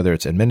that, whether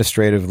it's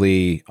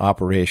administratively,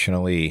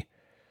 operationally.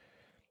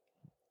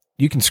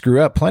 You can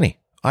screw up plenty.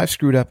 I've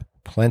screwed up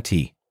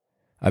plenty.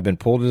 I've been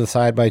pulled to the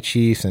side by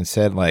chiefs and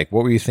said, like,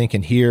 what were you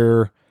thinking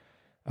here?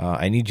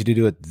 I need you to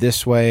do it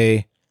this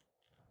way.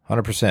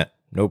 100%.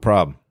 No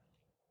problem.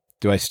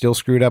 Do I still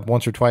screw it up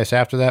once or twice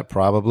after that?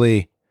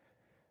 Probably.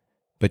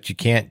 But you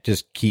can't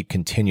just keep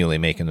continually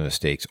making the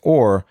mistakes,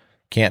 or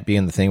can't be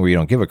in the thing where you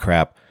don't give a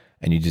crap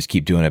and you just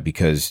keep doing it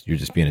because you're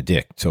just being a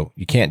dick. So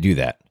you can't do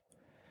that.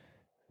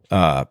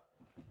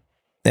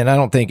 And I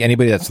don't think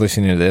anybody that's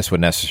listening to this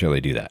would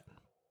necessarily do that,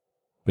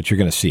 but you're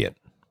going to see it.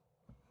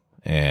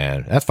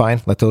 And that's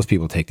fine. Let those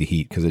people take the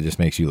heat because it just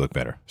makes you look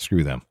better.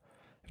 Screw them.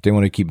 If they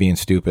want to keep being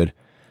stupid,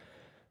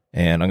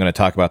 and I'm going to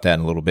talk about that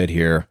in a little bit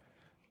here.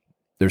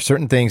 There's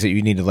certain things that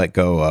you need to let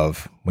go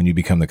of when you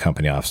become the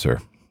company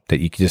officer that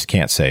you just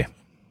can't say.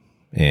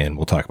 And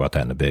we'll talk about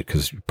that in a bit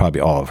because you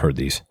probably all have heard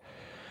these.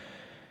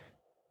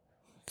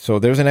 So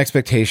there's an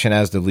expectation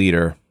as the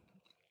leader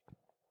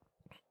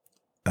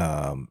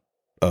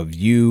of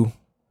you,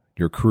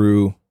 your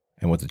crew,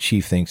 and what the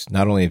chief thinks,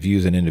 not only of you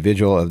as an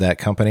individual of that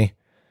company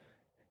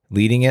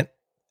leading it,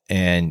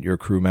 and your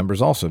crew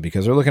members also,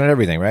 because they're looking at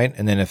everything, right?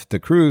 And then if the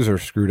crews are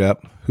screwed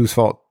up, whose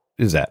fault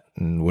is that?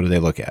 And what do they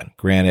look at?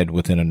 Granted,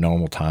 within a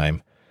normal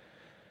time,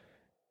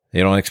 they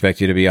don't expect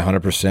you to be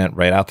 100%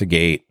 right out the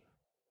gate.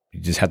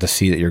 You just have to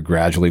see that you're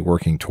gradually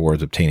working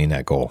towards obtaining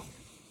that goal.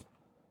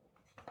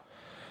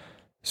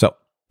 So,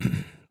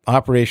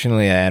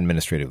 operationally and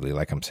administratively,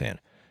 like I'm saying,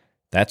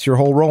 that's your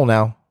whole role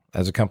now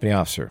as a company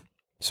officer.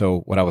 So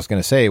what I was going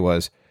to say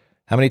was,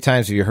 how many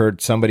times have you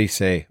heard somebody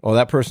say, oh,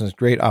 that person is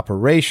great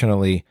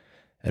operationally,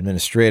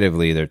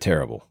 administratively, they're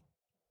terrible?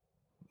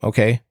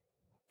 Okay,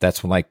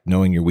 that's like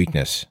knowing your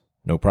weakness.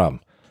 No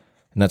problem.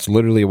 And that's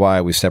literally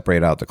why we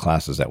separate out the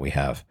classes that we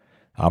have,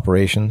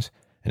 operations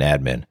and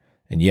admin.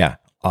 And yeah,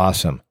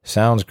 awesome.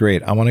 Sounds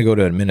great. I want to go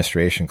to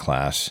administration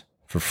class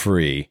for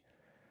free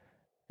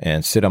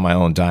and sit on my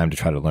own dime to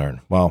try to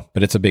learn. Well,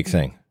 but it's a big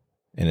thing.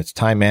 And it's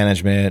time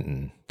management,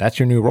 and that's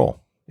your new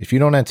role. If you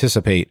don't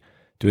anticipate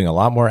doing a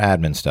lot more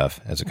admin stuff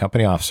as a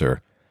company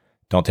officer,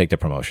 don't take the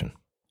promotion.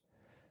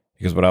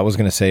 Because what I was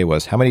going to say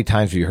was, how many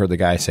times have you heard the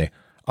guy say,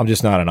 I'm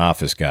just not an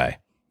office guy.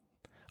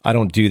 I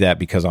don't do that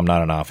because I'm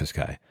not an office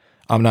guy.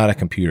 I'm not a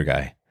computer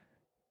guy.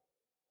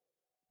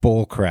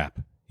 Bull crap.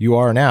 You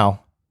are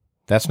now.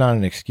 That's not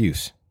an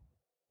excuse.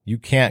 You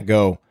can't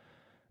go,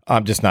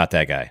 I'm just not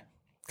that guy.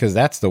 Because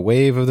that's the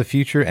wave of the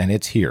future, and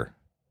it's here.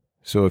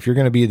 So if you're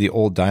going to be the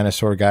old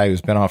dinosaur guy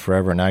who's been off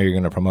forever, and now you're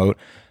going to promote,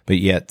 but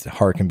yet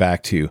harken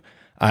back to,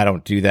 I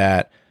don't do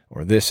that,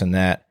 or this and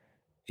that.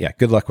 Yeah,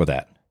 good luck with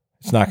that.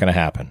 It's not going to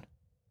happen.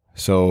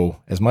 So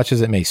as much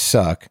as it may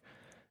suck,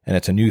 and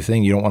it's a new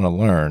thing you don't want to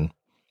learn,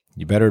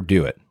 you better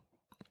do it.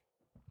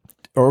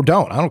 Or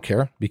don't. I don't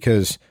care,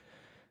 because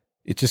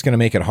it's just going to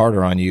make it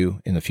harder on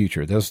you in the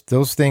future.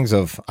 Those things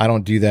of, I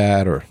don't do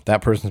that, or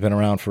that person's been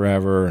around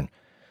forever, and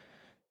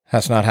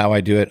that's not how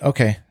I do it.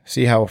 Okay,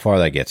 see how far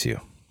that gets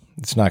you.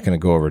 It's not going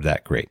to go over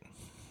that great.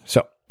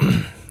 So, all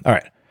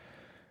right.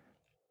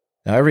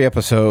 Now, every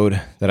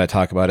episode that I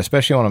talk about,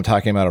 especially when I'm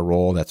talking about a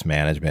role that's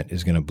management,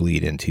 is going to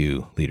bleed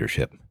into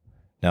leadership.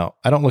 Now,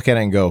 I don't look at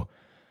it and go,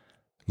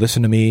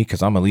 listen to me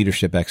because I'm a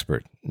leadership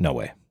expert. No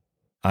way.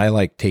 I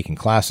like taking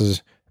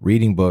classes,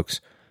 reading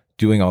books,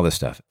 doing all this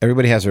stuff.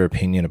 Everybody has their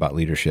opinion about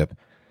leadership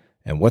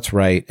and what's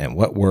right and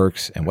what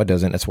works and what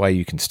doesn't. That's why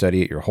you can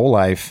study it your whole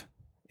life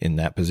in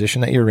that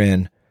position that you're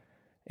in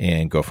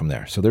and go from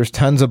there. So there's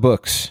tons of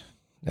books,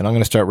 and I'm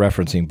going to start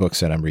referencing books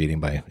that I'm reading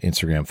by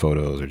Instagram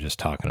photos or just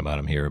talking about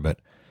them here. But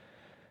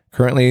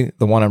currently,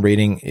 the one I'm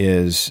reading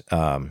is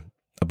a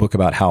book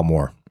about Hal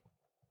Moore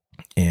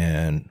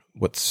and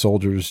What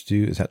Soldiers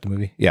Do. Is that the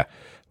movie? Yeah,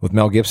 with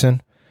Mel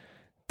Gibson.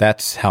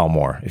 That's Hal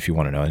Moore, if you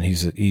want to know. And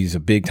he's a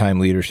big-time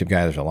leadership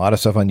guy. There's a lot of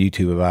stuff on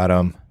YouTube about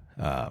him.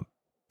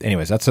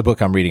 Anyways, that's the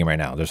book I'm reading right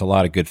now. There's a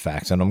lot of good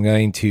facts, and I'm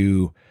going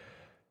to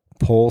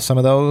pull some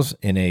of those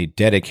in a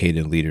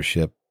dedicated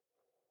leadership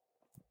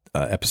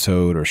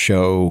episode or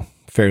show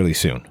fairly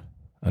soon.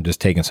 I'm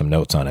just taking some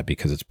notes on it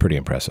because it's pretty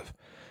impressive.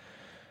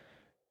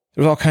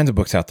 There's all kinds of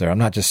books out there. I'm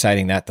not just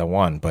citing the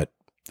one, but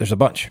there's a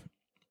bunch.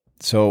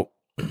 So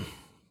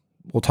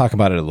we'll talk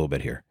about it a little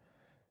bit here.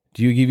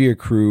 Do you give your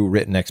crew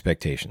written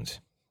expectations?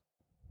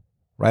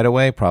 Right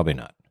away? Probably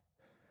not.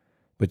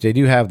 But they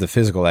do have the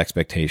physical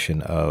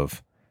expectation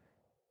of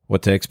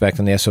what to expect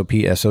in the SOP,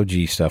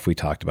 SOG stuff we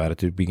talked about at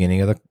the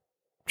beginning of the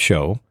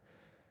show.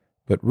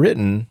 But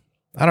written,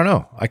 I don't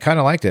know. I kind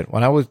of liked it.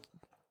 When I was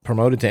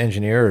promoted to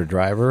engineer or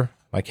driver,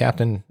 my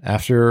captain,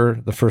 after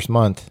the first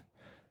month,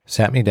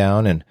 sat me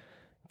down and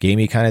gave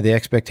me kind of the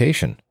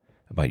expectation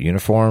about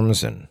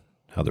uniforms and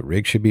how the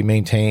rig should be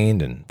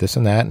maintained and this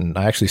and that, and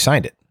I actually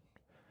signed it.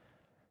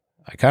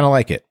 I kind of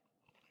like it.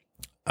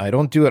 I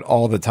don't do it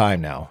all the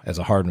time now as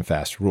a hard and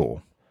fast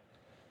rule,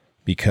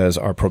 because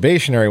our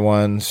probationary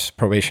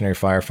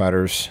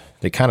firefighters,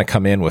 they kind of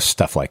come in with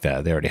stuff like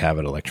that. They already have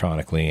it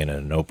electronically and in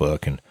a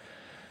notebook.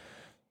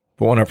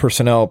 But when our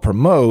personnel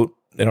promote,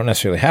 they don't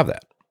necessarily have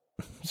that.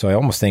 So I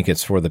almost think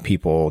it's for the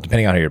people,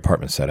 depending on how your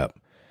department's set up,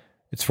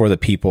 it's for the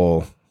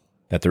people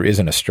that there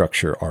isn't a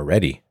structure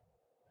already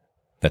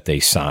that they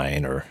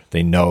sign or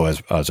they know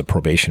as a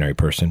probationary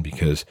person,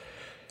 because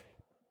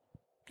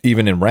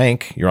even in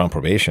rank, you're on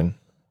probation,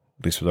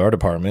 at least with our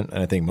department.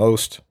 And I think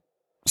most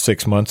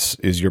 6 months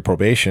is your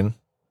probation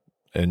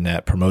in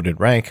that promoted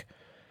rank.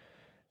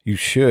 You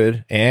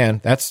should,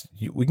 and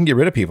we can get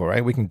rid of people,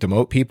 right? We can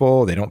demote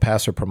people. They don't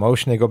pass their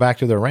promotion. They go back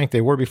to their rank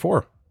they were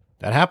before.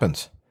 That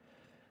happens.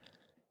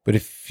 But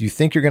if you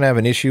think you're going to have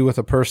an issue with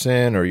a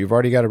person, or you've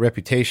already got a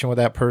reputation with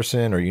that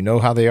person, or you know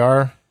how they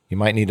are, you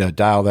might need to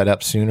dial that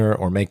up sooner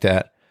or make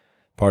that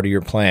part of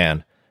your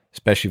plan,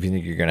 especially if you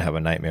think you're going to have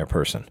a nightmare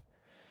person.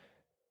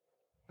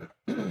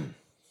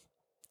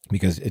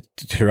 Because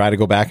to try to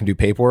go back and do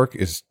paperwork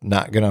is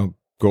not going to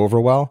go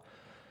over well,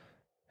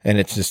 and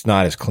it's just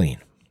not as clean.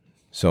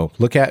 So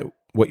look at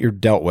what you're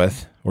dealt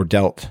with or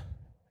dealt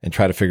and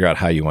try to figure out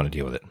how you want to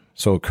deal with it.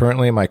 So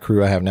currently in my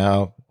crew, I have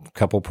now a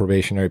couple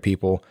probationary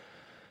people.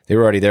 They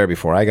were already there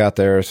before I got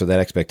there, so that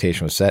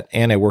expectation was set.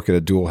 And I work at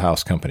a dual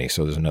house company,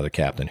 so there's another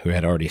captain who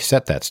had already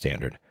set that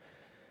standard.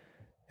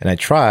 And I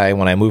try,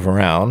 when I move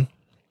around,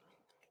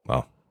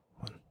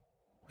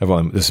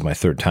 this is my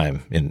third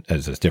time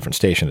as a different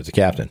station as a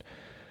captain,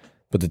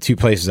 but the two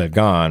places I've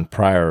gone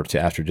prior to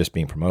after just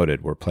being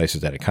promoted were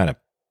places that I kind of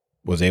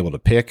was able to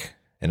pick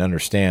and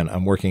understand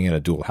I'm working in a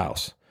dual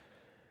house.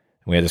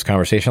 We had this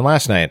conversation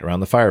last night around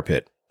the fire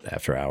pit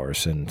after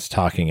hours and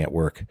talking at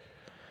work.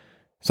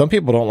 Some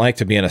people don't like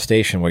to be in a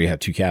station where you have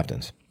two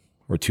captains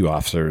or two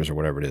officers or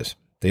whatever it is.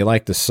 They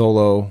like the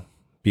solo,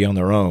 be on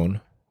their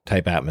own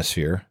type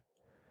atmosphere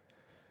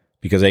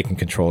because they can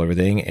control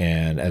everything.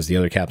 And as the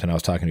other captain I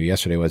was talking to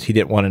yesterday was, he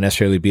didn't want to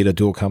necessarily be at a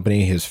dual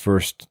company his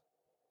first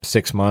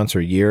 6 months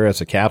or year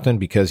as a captain,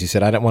 because he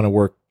said, I didn't want to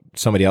work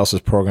somebody else's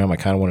program. I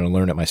kind of wanted to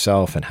learn it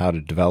myself and how to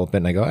develop it.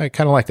 And I go, I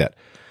kind of like that.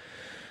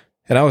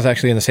 And I was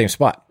actually in the same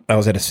spot. I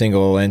was at a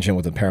single engine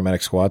with a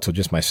paramedic squad, so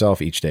just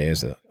myself each day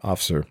as an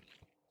officer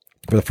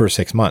for the first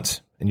 6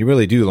 months. And you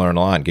really do learn a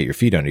lot and get your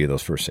feet under you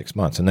those first 6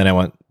 months. And then I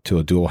went to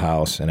a dual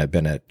house, and I've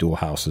been at dual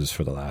houses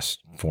for the last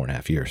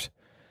 4.5 years.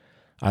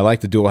 I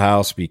like the dual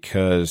house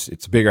because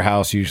it's a bigger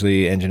house,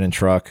 usually engine and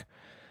truck.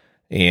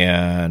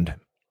 And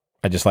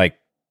I just like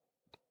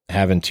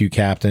having two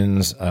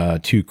captains,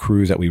 two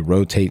crews that we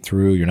rotate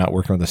through. You're not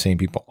working with the same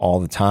people all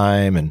the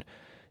time. And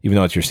even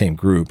though it's your same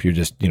group, you're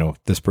just,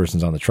 this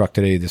person's on the truck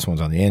today, this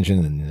one's on the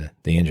engine, and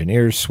the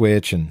engineers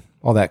switch, and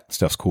all that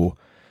stuff's cool.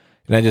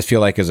 And I just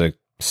feel like as a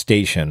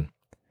station,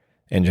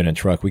 engine and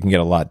truck, we can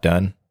get a lot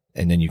done.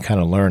 And then you kind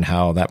of learn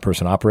how that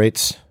person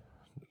operates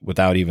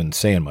without even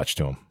saying much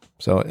to them.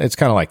 So it's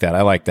kind of like that.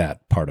 I like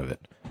that part of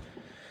it.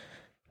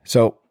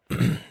 So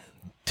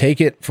take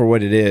it for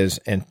what it is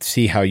and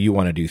see how you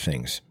want to do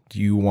things. Do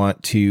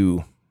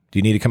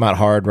you need to come out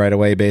hard right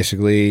away,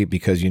 basically,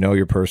 because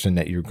your person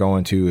that you're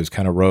going to is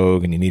kind of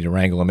rogue and you need to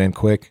wrangle them in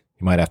quick?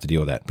 You might have to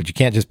deal with that. But you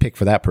can't just pick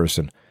for that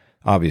person,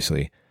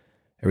 obviously.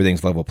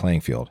 Everything's level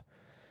playing field.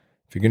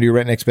 If you're going to do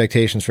written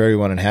expectations for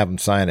everyone and have them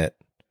sign it,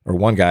 or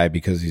one guy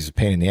because he's a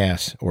pain in the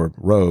ass or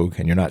rogue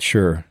and you're not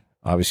sure,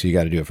 obviously you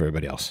got to do it for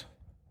everybody else.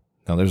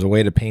 Now, there's a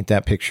way to paint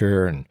that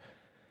picture and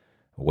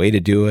a way to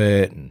do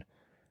it. And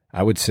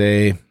I would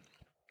say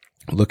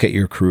look at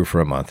your crew for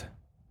a month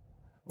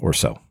or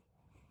so,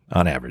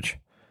 on average.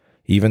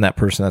 Even that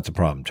person that's a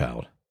problem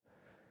child.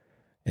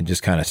 And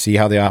just kind of see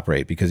how they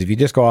operate. Because if you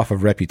just go off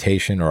of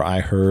reputation or I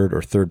heard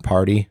or third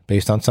party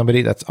based on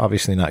somebody, that's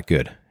obviously not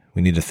good.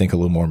 We need to think a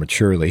little more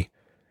maturely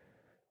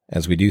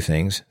as we do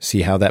things.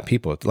 See how let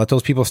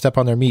those people step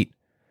on their meat.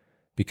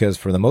 Because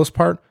for the most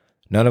part,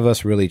 none of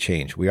us really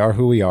change. We are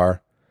who we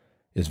are.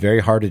 It's very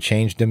hard to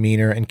change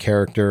demeanor and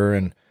character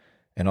and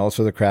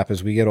also the crap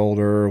as we get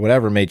older or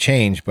whatever may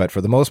change. But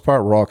for the most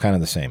part, we're all kind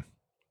of the same,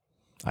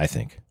 I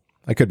think.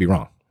 I could be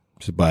wrong.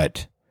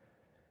 But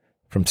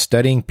from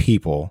studying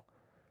people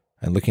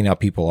and looking how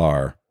people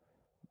are,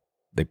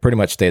 they pretty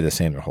much stay the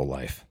same their whole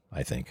life,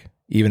 I think.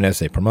 Even as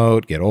they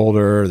promote, get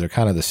older, they're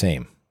kind of the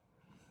same.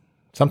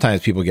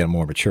 Sometimes people get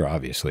more mature,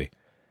 obviously.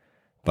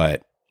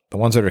 But the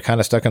ones that are kind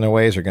of stuck in their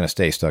ways are going to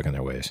stay stuck in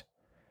their ways.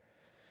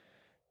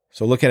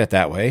 So look at it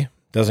that way.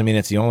 Doesn't mean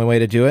it's the only way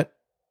to do it.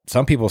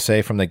 Some people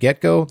say from the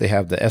get-go, they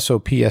have the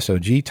SOP,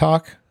 SOG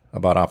talk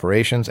about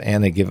operations,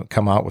 and they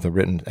come out with a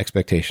written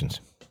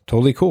expectations.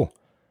 Totally cool.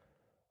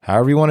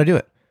 However you want to do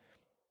it.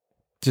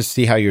 Just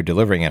see how you're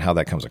delivering and how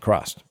that comes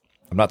across.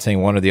 I'm not saying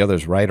one or the other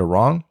is right or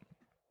wrong.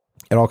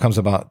 It all comes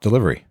about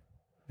delivery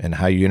and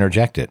how you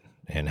interject it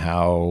and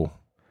how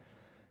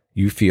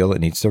you feel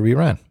it needs to be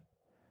run.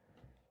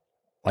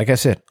 Like I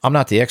said, I'm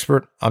not the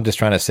expert. I'm just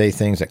trying to say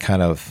things that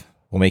kind of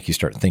will make you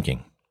start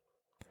thinking.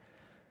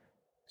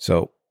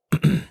 So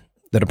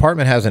the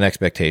department has an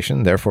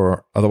expectation.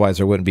 Therefore, otherwise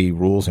there wouldn't be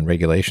rules and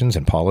regulations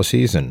and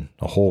policies and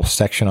a whole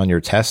section on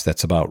your test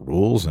that's about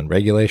rules and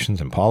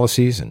regulations and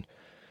policies. And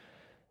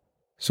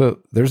so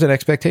there's an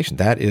expectation.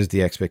 That is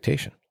the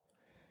expectation.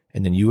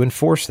 And then you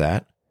enforce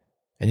that.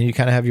 And then you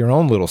kind of have your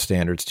own little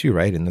standards too,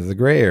 right? And the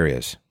gray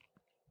areas.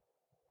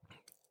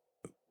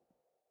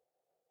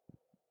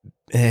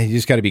 you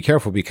just got to be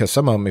careful, because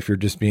some of them, if you're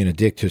just being a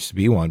dick just to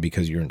be one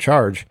because you're in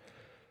charge,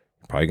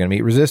 you're probably going to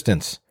meet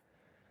resistance.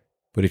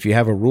 But if you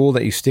have a rule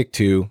that you stick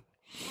to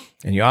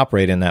and you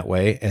operate in that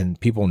way and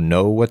people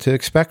know what to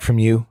expect from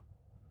you,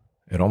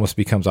 it almost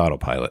becomes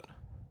autopilot.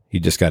 You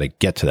just got to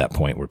get to that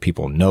point where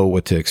people know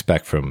what to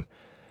expect from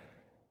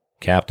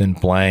Captain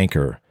Blank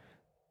or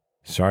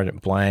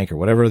Sergeant Blank or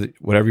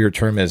whatever your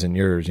term is in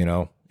yours,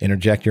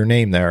 interject your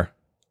name there,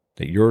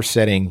 that you're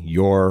setting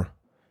your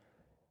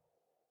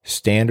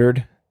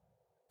standard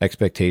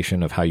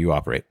expectation of how you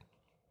operate.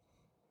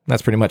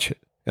 That's pretty much it.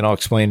 And I'll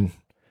explain,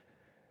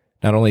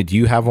 not only do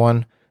you have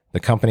one, the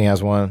company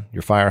has one,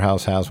 your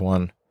firehouse has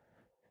one,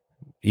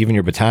 even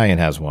your battalion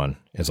has one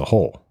as a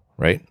whole,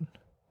 right?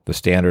 The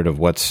standard of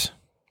what's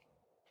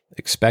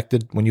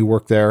expected when you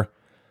work there,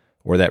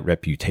 or that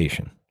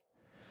reputation.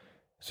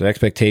 So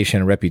expectation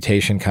and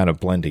reputation kind of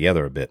blend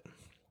together a bit.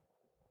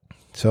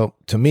 So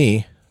to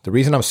me, the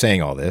reason I'm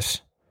saying all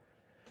this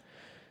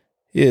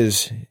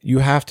is you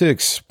have to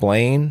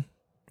explain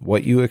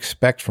what you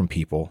expect from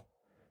people,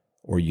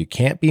 or you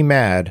can't be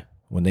mad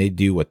when they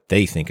do what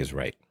they think is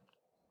right.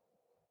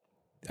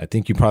 I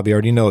think you probably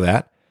already know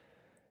that,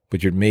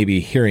 but you're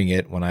maybe hearing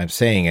it when I'm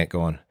saying it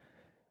going,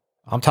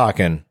 I'm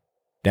talking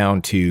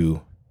down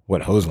to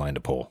what hose line to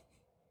pull.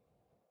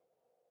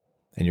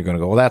 And you're going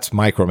to go, well, that's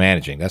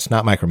micromanaging. That's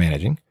not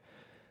micromanaging.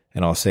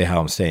 And I'll say how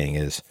I'm saying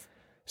is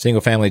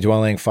single family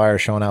dwelling, fire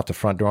showing out the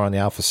front door on the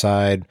alpha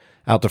side,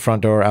 out the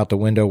front door, out the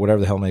window,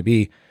 whatever the hell it may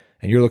be.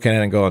 And you're looking at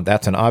it and going,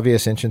 that's an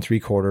obvious 1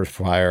 3/4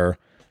 fire.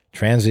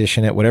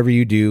 Transition it, whatever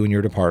you do in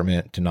your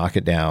department to knock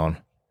it down,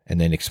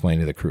 and then explain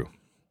to the crew.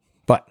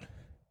 But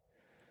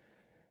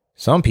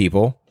some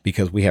people,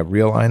 because we have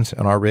reel lines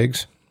on our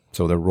rigs,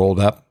 so they're rolled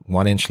up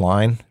 1-inch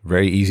line,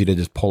 very easy to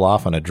just pull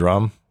off on a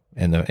drum,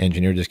 and the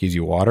engineer just gives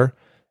you water.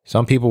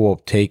 Some people will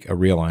take a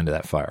reel line to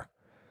that fire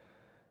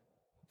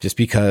just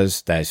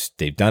because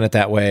they've done it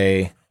that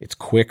way. It's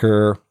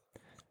quicker.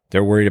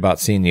 They're worried about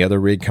seeing the other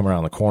rig come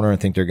around the corner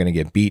and think they're going to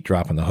get beat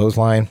dropping the hose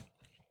line.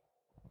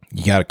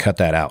 You got to cut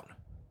that out.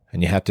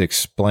 And you have to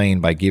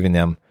explain by giving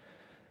them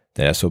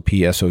the SOP,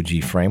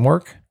 SOG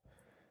framework.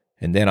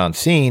 And then on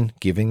scene,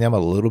 giving them a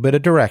little bit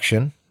of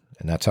direction.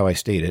 And that's how I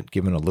state it,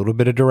 giving a little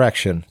bit of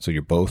direction so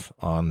you're both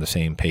on the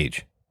same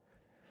page.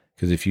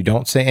 Because if you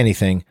don't say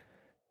anything,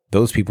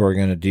 those people are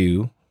going to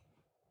do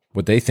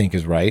what they think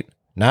is right,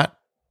 not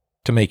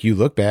to make you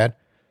look bad.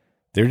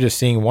 They're just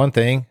seeing one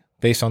thing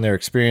based on their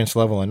experience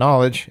level and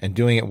knowledge and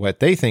doing it what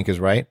they think is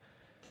right.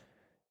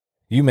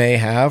 You may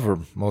have, or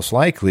most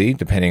likely,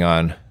 depending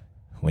on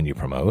when you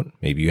promote,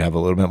 maybe you have a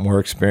little bit more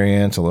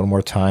experience, a little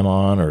more time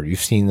on, or you've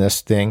seen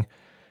this thing.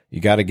 You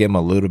got to give them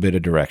a little bit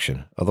of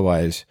direction.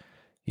 Otherwise,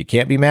 you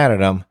can't be mad at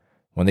them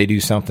when they do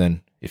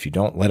something if you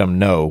don't let them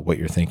know what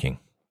you're thinking.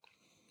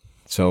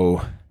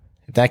 So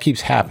if that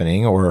keeps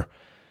happening, or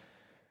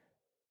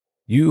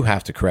you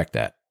have to correct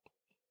that,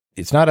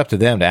 it's not up to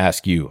them to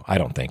ask you, I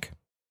don't think,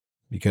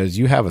 because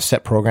you have a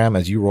set program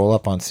as you roll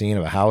up on scene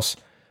of a house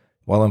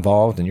well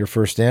involved and you're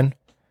first in,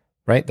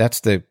 right?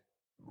 That's the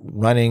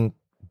running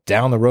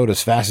down the road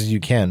as fast as you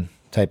can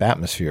type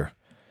atmosphere.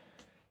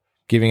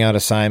 Giving out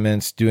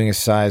assignments, doing a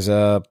size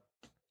up,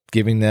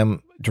 giving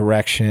them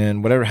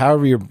direction, whatever,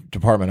 however your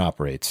department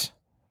operates.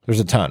 There's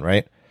a ton,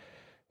 right?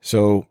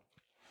 So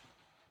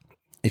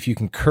if you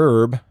can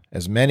curb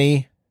as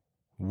many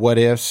what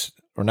ifs,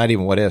 or not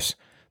even what ifs,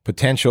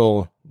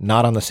 potential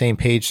not on the same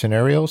page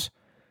scenarios,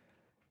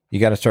 you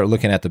got to start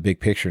looking at the big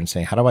picture and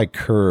saying, how do I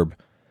curb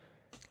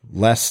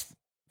less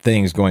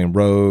things going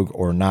rogue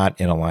or not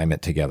in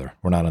alignment together?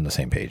 We're not on the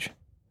same page.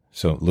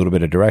 So a little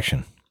bit of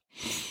direction.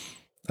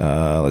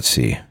 Let's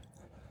see.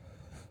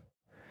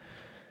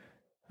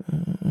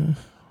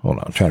 Hold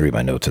on. I'm trying to read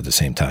my notes at the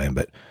same time,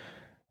 but.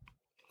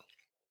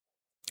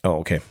 Oh,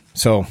 okay.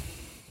 So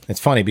it's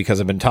funny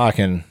because I've been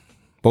talking,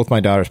 both my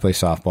daughters play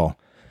softball,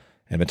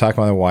 and I've been talking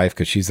to my wife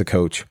because she's the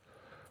coach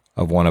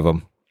of one of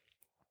them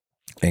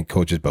and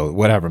coaches both,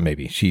 whatever,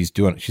 maybe she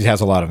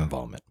has a lot of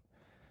involvement.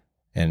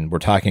 And we're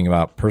talking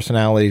about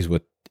personalities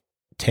with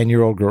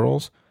 10-year-old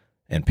girls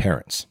and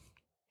parents.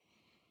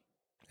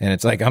 And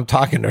it's like, I'm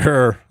talking to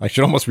her. I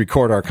should almost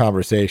record our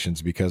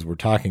conversations because we're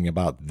talking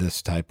about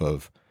this type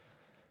of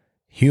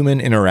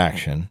human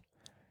interaction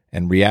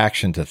and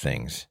reaction to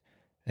things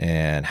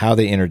and how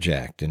they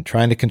interject and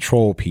trying to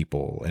control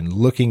people and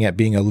looking at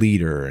being a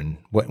leader. And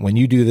when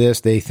you do this,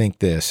 they think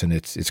this, and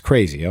it's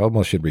crazy. I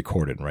almost should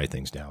record it and write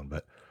things down,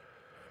 but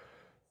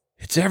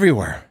it's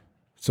everywhere.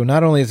 So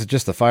not only is it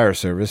just the fire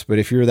service, but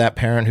if you're that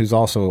parent who's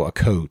also a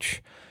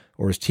coach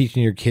or is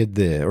teaching your kid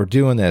this or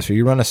doing this, or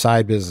you run a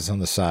side business on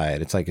the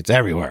side, it's like it's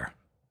everywhere.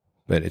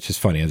 But it's just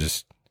funny. I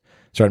just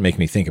started making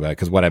me think about it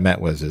because what I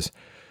meant is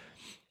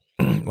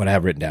what I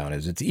have written down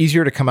is it's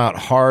easier to come out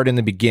hard in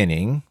the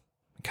beginning,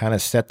 kind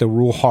of set the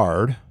rule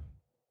hard,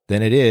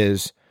 than it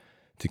is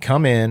to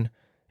come in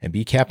and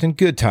be Captain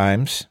Good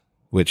Times,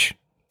 which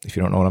if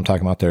you don't know what I'm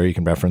talking about there, you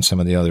can reference some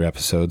of the other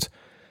episodes.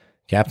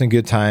 Captain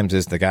Good Times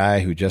is the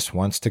guy who just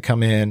wants to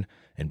come in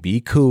and be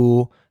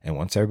cool and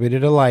wants everybody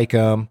to like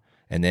him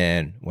And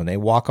then when they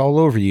walk all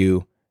over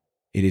you,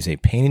 it is a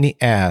pain in the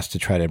ass to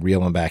try to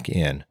reel them back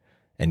in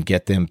and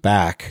get them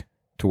back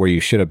to where you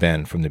should have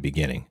been from the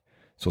beginning.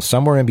 So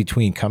somewhere in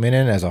between coming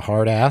in as a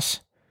hard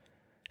ass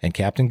and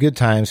Captain Good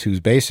Times, who's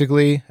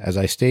basically, as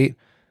I state,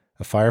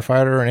 a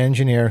firefighter or an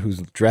engineer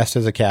who's dressed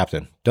as a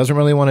captain, doesn't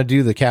really want to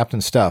do the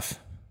captain stuff,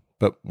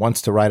 but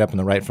wants to ride up in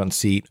the right front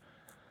seat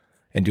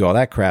and do all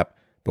that crap,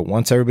 but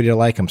wants everybody to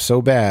like him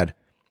so bad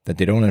that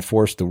they don't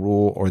enforce the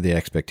rule or the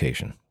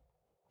expectation.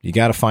 You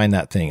got to find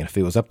that thing. And if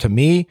it was up to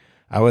me,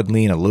 I would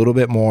lean a little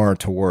bit more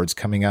towards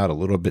coming out a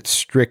little bit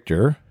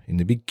stricter in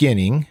the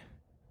beginning,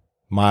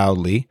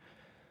 mildly,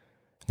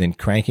 then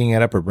cranking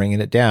it up or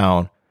bringing it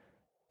down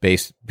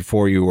based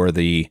before you were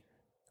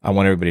I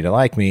want everybody to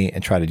like me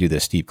and try to do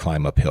this steep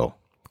climb uphill,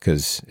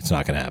 because it's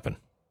not going to happen.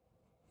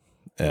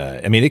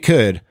 I mean, it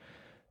could,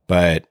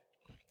 but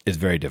it's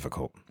very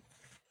difficult.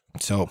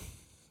 So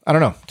I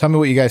don't know. Tell me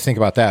what you guys think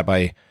about that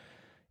by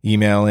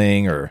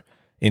emailing or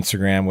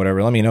Instagram,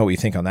 whatever. Let me know what you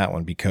think on that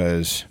one,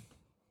 because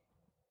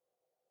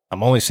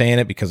I'm only saying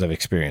it because I've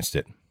experienced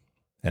it.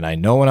 And I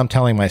know when I'm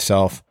telling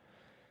myself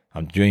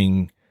I'm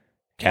doing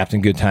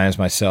Captain Good Times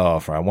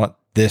myself, or I want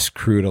this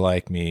crew to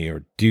like me,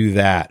 or do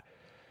that,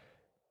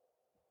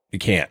 you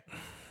can't.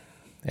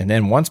 And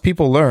then once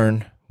people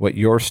learn what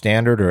your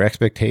standard or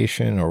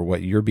expectation or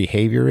what your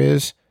behavior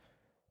is,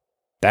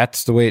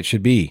 that's the way it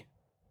should be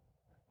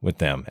with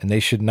them. And they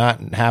should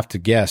not have to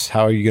guess,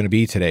 how are you going to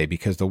be today?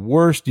 Because the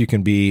worst you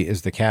can be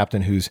is the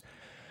captain who's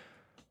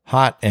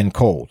hot and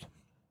cold.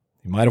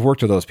 You might have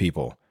worked with those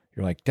people.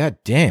 You're like, Dad,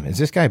 damn, is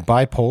this guy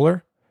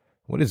bipolar?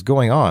 What is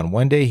going on?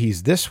 One day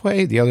he's this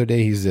way, the other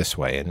day he's this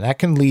way. And that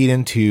can lead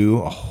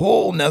into a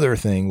whole nother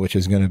thing, which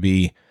is going to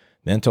be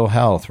mental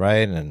health,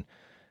 right? And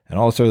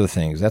all sorts of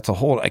things. That's a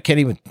whole, I can't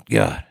even,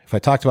 if I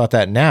talked about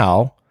that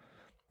now,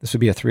 this would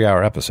be a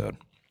 3-hour episode.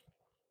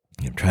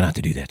 Try not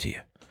to do that to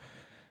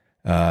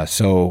you.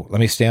 So let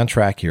me stay on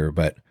track here,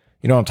 but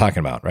you know what I'm talking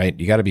about, right?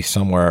 You got to be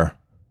somewhere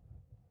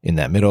in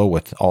that middle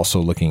with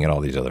also looking at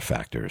all these other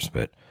factors.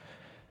 But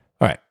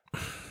all right.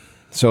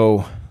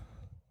 So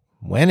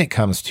when it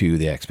comes to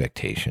the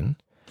expectation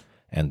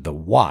and the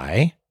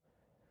why,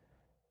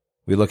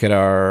 we look at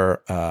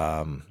our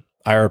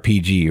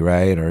IRPG,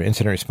 right? Our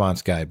incident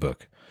response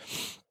guidebook.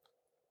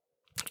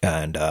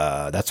 And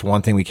that's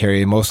one thing we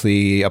carry. It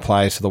mostly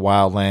applies to the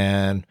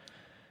wildland.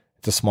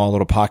 It's a small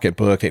little pocket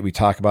book that we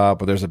talk about,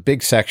 but there's a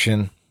big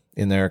section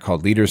in there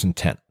called Leader's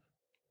Intent.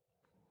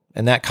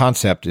 And that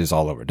concept is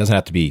all over. It doesn't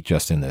have to be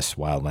just in this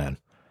wildland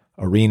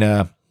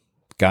arena,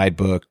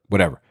 guidebook,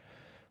 whatever.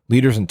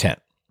 Leader's Intent.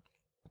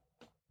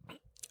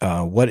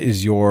 What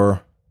is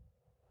your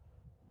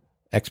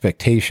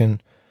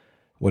expectation?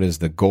 What is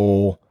the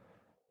goal?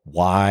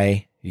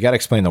 Why? You got to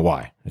explain the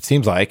why. It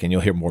seems like, and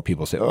you'll hear more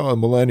people say, oh,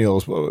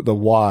 millennials, the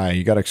why.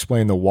 You got to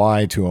explain the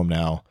why to them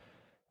now.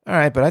 All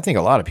right, but I think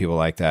a lot of people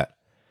like that.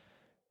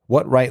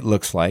 What right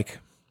looks like,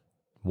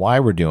 why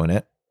we're doing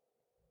it,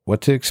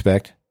 what to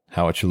expect,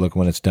 how it should look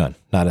when it's done.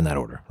 Not in that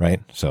order,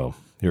 right? So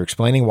you're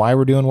explaining why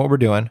we're doing what we're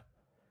doing,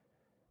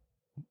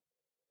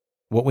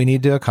 what we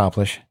need to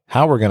accomplish,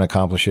 how we're going to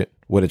accomplish it,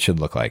 what it should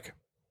look like.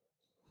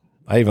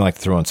 I even like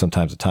to throw in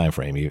sometimes a time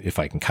frame if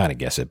I can kind of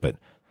guess it, but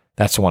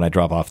that's the one I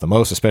drop off the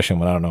most, especially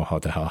when I don't know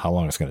how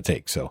long it's going to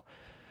take. So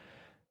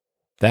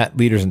that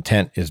leader's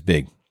intent is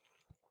big.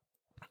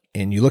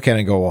 And you look at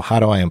it and go, well,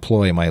 how do I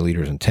employ my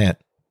leader's intent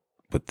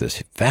with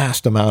this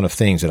vast amount of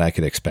things that I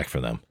could expect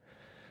from them?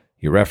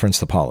 You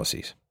reference the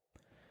policies.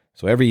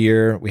 So every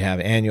year we have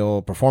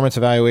annual performance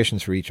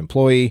evaluations for each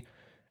employee.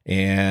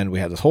 And we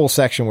have this whole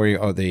section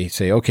where they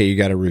say, okay, you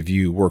got to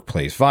review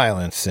workplace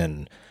violence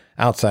and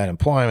outside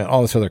employment,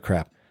 all this other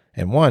crap.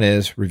 And one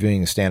is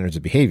reviewing the standards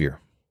of behavior.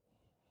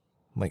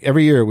 Like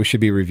every year we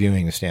should be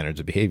reviewing the standards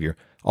of behavior.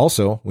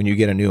 Also, when you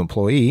get a new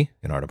employee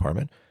in our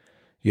department,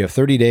 you have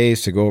 30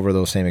 days to go over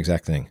those same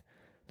exact thing.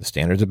 The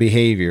standards of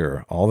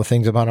behavior, all the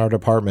things about our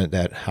department,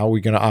 that how we're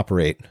going to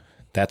operate.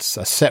 That's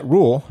a set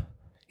rule,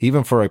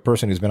 even for a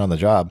person who's been on the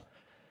job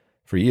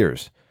for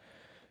years.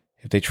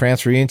 If they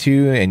transfer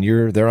into and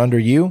they're under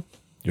you,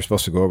 you're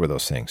supposed to go over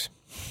those things.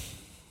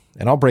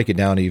 And I'll break it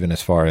down even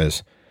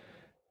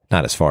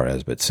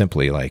but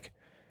simply like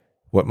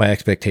what my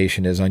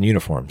expectation is on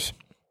uniforms,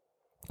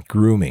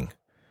 grooming,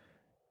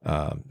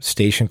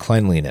 station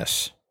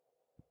cleanliness,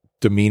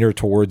 demeanor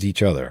towards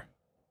each other.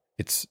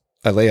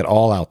 I lay it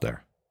all out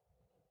there.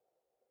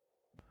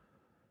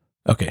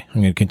 Okay,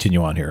 I'm going to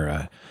continue on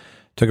here.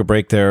 Took a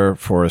break there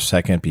for a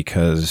second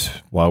because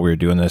while we were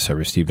doing this, I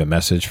received a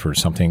message for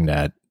something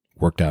that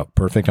worked out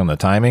perfect on the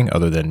timing,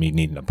 other than me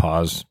needing to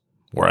pause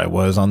where I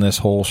was on this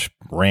whole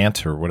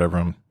rant or whatever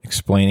I'm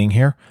explaining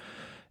here.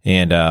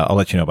 And I'll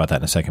let you know about that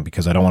in a second,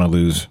 because I don't want to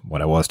lose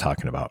what I was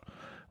talking about,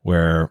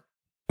 where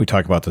we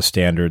talk about the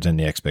standards and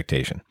the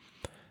expectation.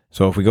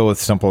 So if we go with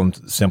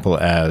simple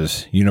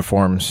as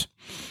uniforms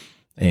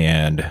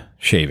and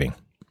shaving.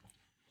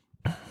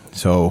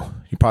 So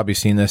you've probably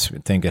seen this. I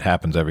think it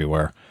happens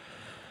everywhere.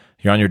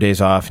 You're on your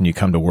days off and you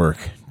come to work.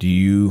 Do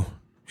you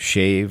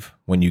shave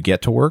when you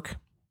get to work,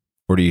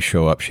 or do you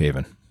show up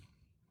shaven?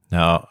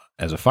 Now,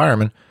 as a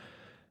fireman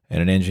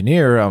and an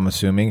engineer, I'm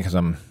assuming, because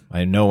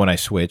I know when I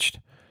switched,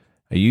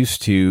 I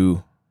used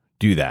to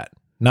do that.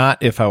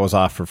 Not if I was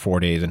off for 4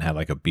 days and had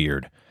like a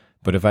beard,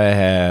 but if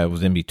I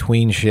was in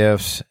between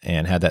shifts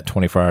and had that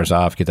 24 hours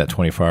off, get that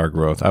 24-hour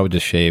growth, I would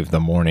just shave the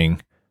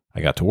morning I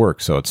got to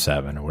work, so it's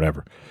 7 or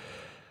whatever.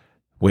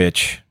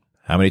 Which,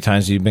 how many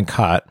times have you been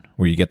caught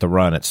where you get the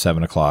run at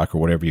 7 o'clock or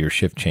whatever your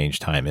shift change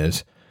time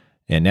is,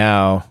 and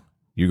now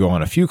you go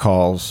on a few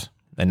calls,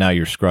 and now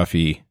you're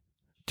scruffy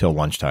till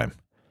lunchtime?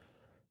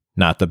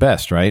 Not the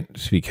best, right?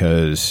 It's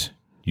because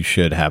you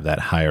should have that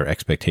higher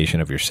expectation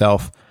of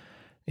yourself,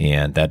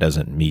 and that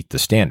doesn't meet the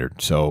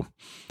standard. So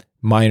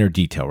minor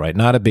detail, right?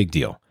 Not a big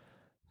deal.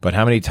 But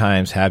how many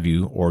times have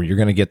you, or you're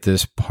going to get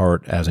this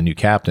part as a new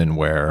captain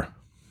where,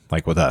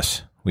 like with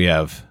us, we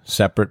have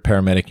separate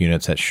paramedic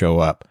units that show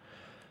up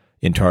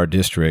into our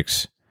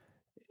districts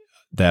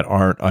that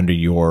aren't under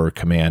your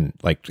command,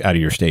 like out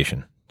of your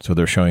station. So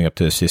they're showing up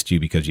to assist you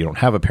because you don't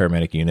have a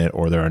paramedic unit,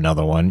 or they're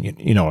another one.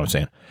 You know what I'm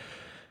saying?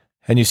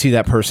 And you see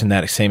that person,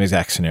 that same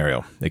exact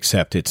scenario,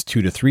 except it's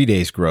 2 to 3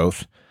 days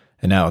growth,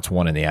 and now it's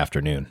 1 in the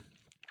afternoon.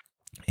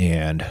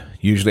 And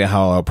usually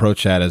how I'll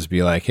approach that is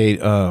be like, hey,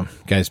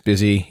 guys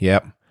busy?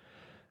 Yep.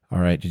 All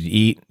right. Did you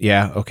eat?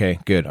 Yeah. Okay,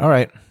 good. All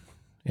right.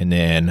 And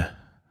then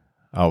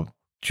I'll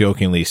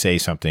jokingly say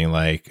something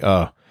like,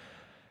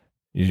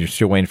 you're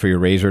still waiting for your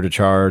razor to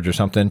charge or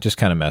something, just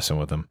kind of messing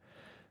with them.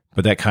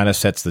 But that kind of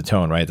sets the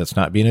tone, right? That's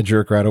not being a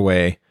jerk right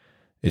away.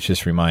 It's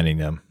just reminding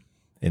them.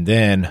 And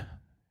then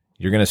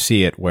you're going to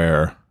see it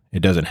where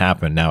it doesn't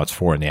happen. Now it's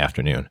 4 in the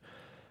afternoon.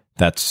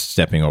 That's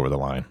stepping over the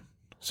line.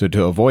 So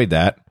to avoid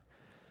that,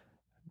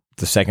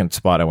 the second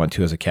spot I went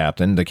to as a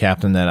captain, the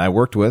captain that I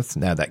worked with,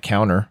 now that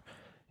counter,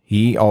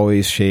 he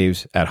always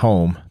shaves at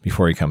home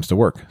before he comes to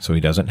work. So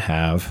he doesn't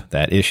have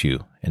that issue.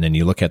 And then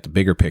you look at the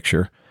bigger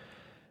picture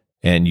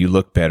and you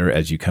look better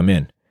as you come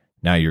in.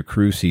 Now your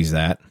crew sees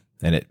that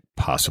and it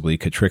possibly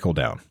could trickle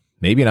down.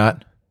 Maybe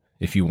not.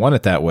 If you want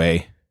it that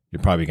way,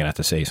 you're probably going to have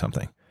to say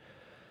something.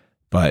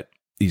 But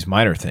these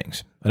minor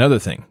things. Another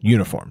thing,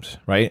 uniforms,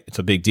 right? It's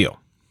a big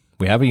deal.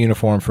 We have a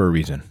uniform for a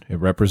reason. It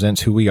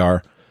represents who we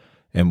are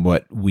and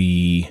what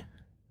we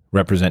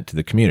represent to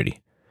the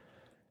community.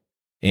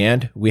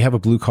 And we have a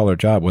blue-collar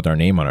job with our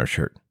name on our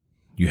shirt.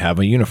 You have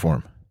a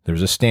uniform.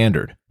 There's a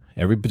standard.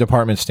 Every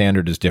department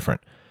standard is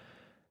different.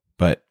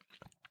 But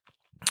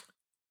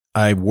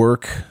I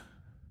work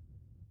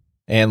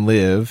and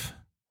live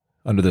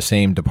under the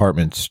same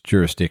department's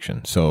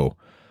jurisdiction. So,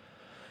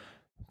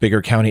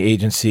 bigger county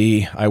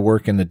agency, I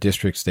work in the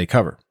districts they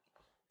cover.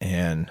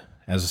 And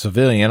as a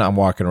civilian, I'm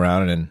walking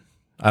around and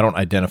I don't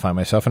identify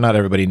myself, and not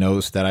everybody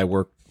knows that I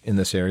work in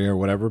this area or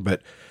whatever,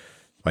 but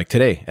like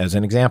today, as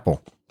an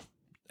example,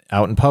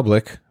 out in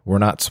public, we're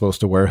not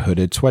supposed to wear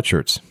hooded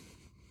sweatshirts.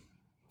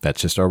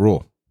 That's just our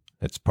rule.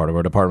 It's part of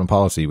our department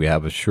policy. We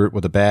have a shirt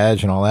with a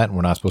badge and all that, and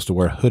we're not supposed to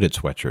wear hooded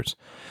sweatshirts.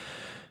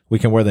 We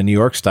can wear the New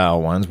York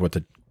style ones with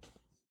the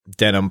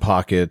denim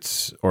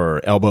pockets or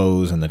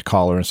elbows and the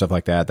collar and stuff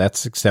like that.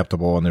 That's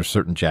acceptable, and there's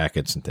certain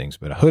jackets and things,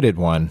 but a hooded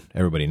one,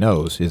 everybody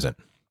knows, isn't.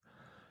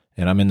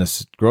 And I'm in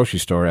this grocery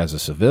store as a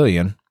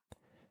civilian,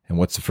 and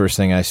what's the first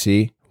thing I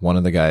see? One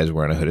of the guys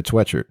wearing a hooded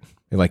sweatshirt.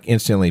 It like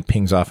instantly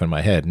pings off in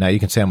my head. Now you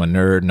can say I'm a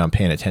nerd and I'm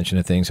paying attention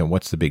to things, and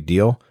what's the big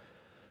deal?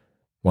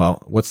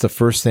 Well, what's the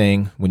first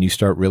thing when you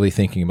start really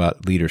thinking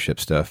about leadership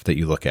stuff that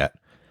you look at?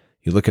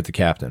 You look at the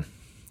captain.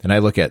 And I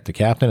look at the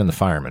captain and the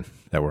fireman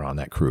that were on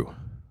that crew.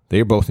 They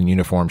are both in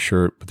uniform,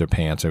 shirt, with their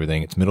pants,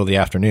 everything. It's middle of the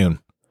afternoon.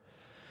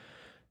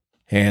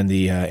 And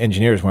the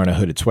engineer is wearing a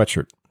hooded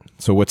sweatshirt.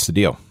 So what's the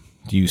deal?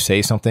 Do you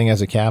say something as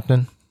a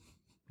captain?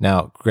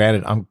 Now,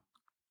 granted, I'm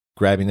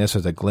grabbing this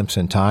as a glimpse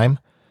in time.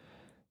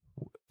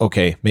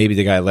 Okay, maybe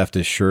the guy left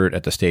his shirt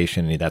at the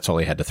station and that's all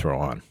he had to throw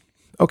on.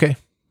 Okay,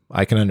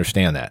 I can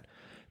understand that.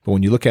 But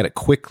when you look at it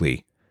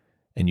quickly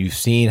and you've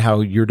seen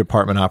how your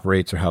department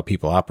operates or how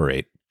people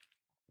operate,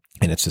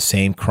 and it's the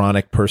same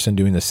chronic person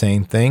doing the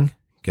same thing,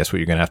 guess what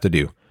you're going to have to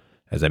do?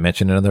 As I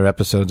mentioned in other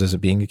episodes as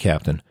being a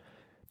captain,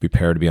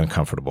 prepare to be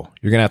uncomfortable.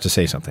 You're going to have to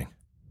say something.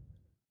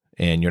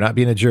 And you're not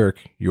being a jerk.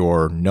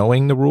 You're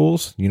knowing the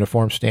rules,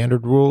 uniform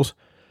standard rules,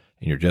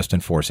 and you're just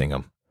enforcing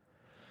them.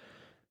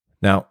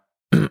 Now,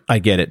 I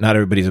get it. Not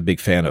everybody's a big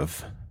fan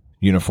of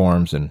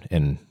uniforms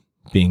and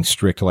being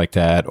strict like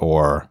that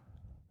or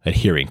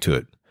adhering to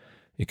it,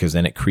 because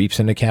then it creeps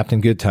into Captain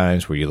Good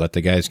Times where you let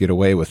the guys get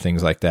away with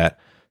things like that.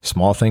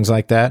 Small things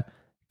like that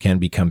can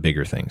become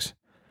bigger things.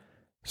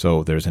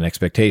 So there's an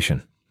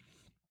expectation.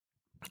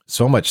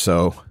 So much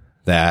so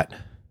that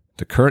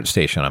the current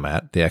station I'm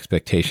at, the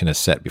expectation is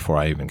set before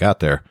I even got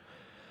there,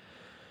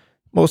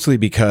 mostly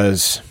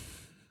because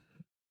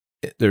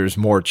there's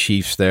more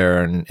chiefs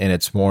there and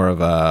it's more of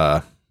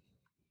a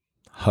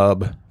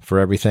hub for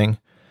everything.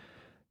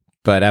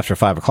 But after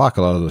 5 o'clock,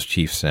 a lot of those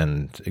chiefs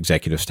and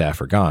executive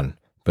staff are gone.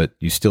 But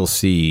you still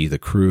see the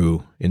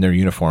crew in their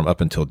uniform up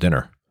until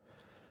dinner.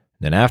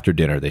 Then after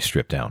dinner, they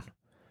strip down.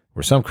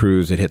 Where some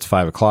crews, it hits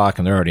 5 o'clock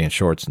and they're already in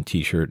shorts and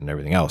t-shirt and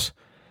everything else.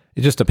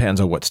 It just depends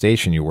on what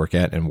station you work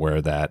at and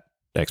where that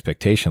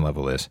expectation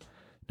level is.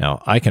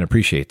 Now, I can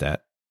appreciate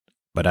that,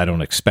 but I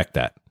don't expect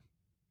that.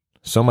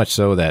 So much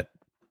so that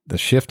the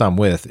shift I'm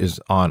with is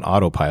on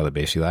autopilot,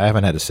 basically. I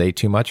haven't had to say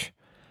too much,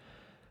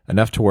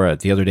 enough to where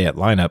the other day at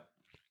lineup,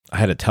 I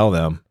had to tell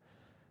them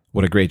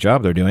what a great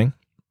job they're doing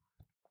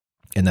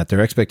and that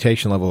their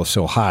expectation level is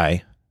so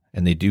high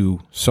and they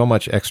do so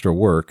much extra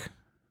work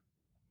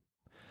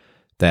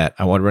that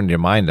I want to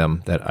remind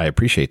them that I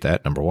appreciate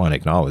that. Number one,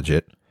 acknowledge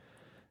it,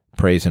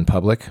 praise in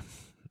public.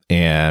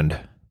 And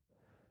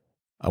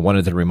I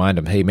wanted to remind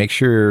them, hey, make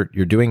sure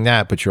you're doing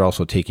that, but you're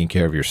also taking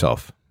care of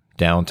yourself.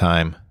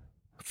 Downtime,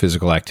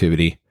 physical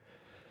activity,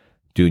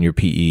 doing your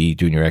PE,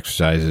 doing your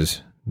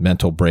exercises,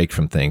 mental break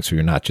from things so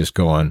you're not just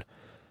going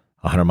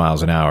 100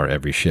 miles an hour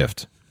every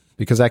shift,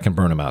 because that can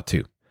burn them out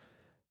too.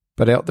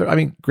 But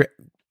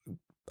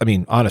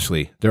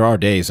honestly, there are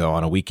days though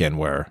on a weekend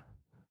where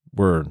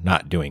we're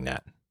not doing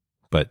that.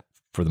 But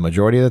for the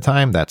majority of the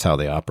time, that's how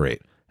they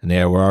operate. And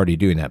they were already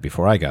doing that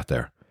before I got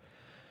there.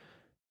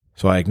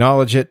 So I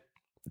acknowledge it,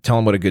 tell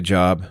them what a good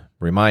job,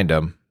 remind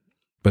them.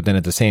 But then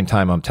at the same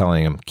time, I'm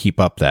telling them, keep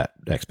up that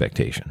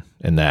expectation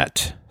and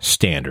that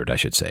standard, I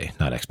should say,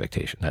 not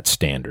expectation, that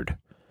standard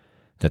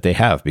that they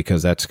have,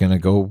 because that's going to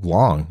go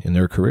long in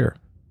their career.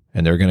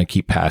 And they're going to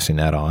keep passing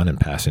that on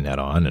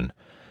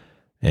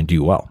and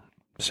do well.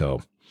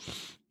 So,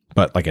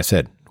 but like I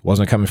said, it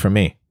wasn't coming from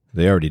me.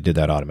 They already did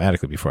that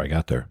automatically before I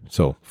got there.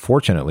 So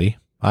fortunately,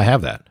 I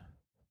have that.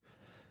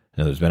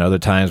 Now, there's been other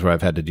times where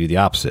I've had to do the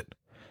opposite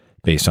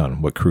based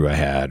on what crew I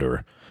had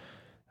or,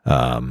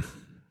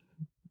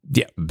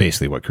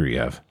 basically what crew you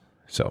have.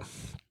 So,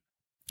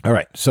 all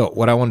right. So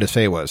what I wanted to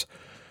say was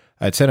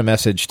I'd sent a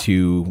message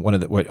to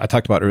what I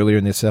talked about earlier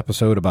in this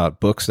episode about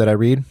books that I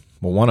read.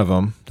 Well, one of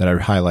them that I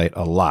highlight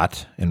a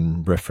lot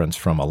and reference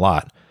from a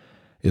lot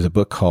is a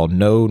book called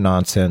No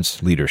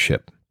Nonsense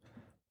Leadership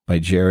by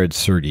Jared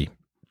Sergi,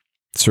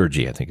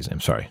 I think his name.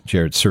 Sorry,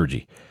 Jared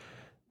Sergi,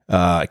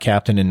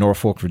 captain in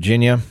Norfolk,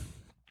 Virginia.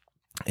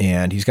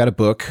 And he's got a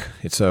book.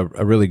 It's a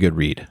really good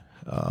read.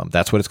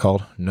 That's what it's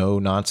called. No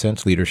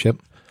Nonsense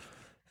Leadership,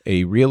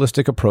 a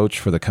realistic approach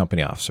for the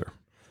company officer.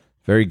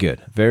 Very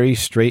good. Very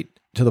straight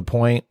to the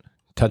point.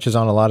 Touches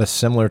on a lot of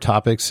similar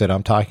topics that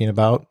I'm talking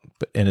about,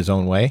 but in his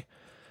own way.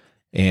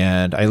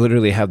 And I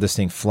literally have this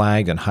thing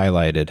flagged and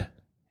highlighted.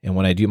 And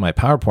when I do my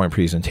PowerPoint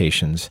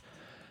presentations,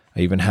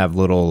 I even have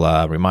little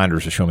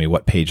reminders to show me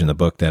what page in the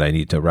book that I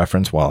need to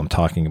reference while I'm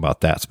talking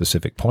about that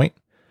specific point.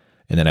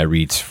 And then I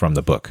read from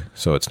the book.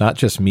 So it's not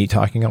just me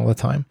talking all the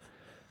time.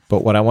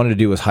 But what I wanted to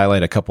do was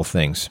highlight a couple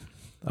things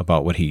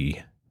about what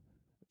he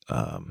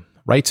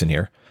writes in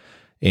here.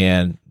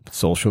 And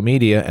social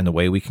media and the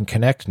way we can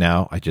connect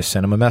now, I just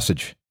sent him a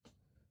message.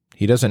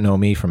 He doesn't know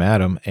me from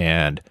Adam.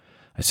 And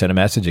I sent a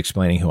message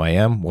explaining who I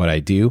am, what I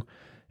do,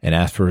 and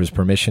asked for his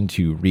permission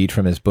to read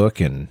from his book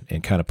and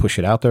kind of push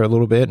it out there a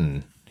little bit.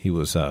 And he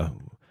was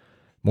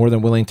more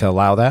than willing to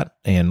allow that.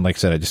 And like I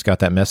said, I just got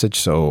that message.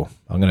 So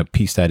I'm going to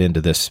piece that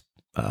into this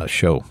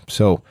show.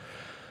 So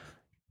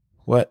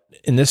what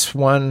in this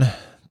one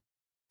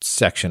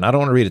section, I don't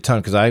want to read a ton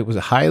because I would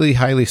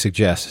highly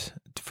suggest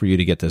for you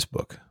to get this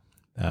book.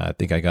 I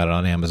think I got it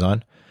on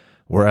Amazon.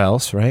 Where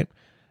else, right?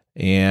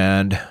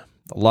 And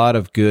a lot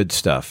of good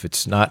stuff.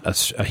 It's not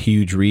a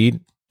huge read.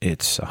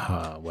 It's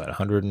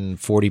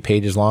 140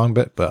 pages long,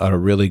 but a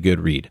really good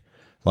read.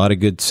 A lot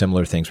of good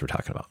similar things we're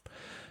talking about.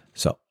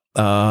 So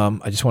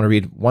I just want to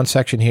read one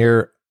section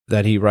here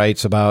that he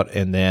writes about,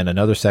 and then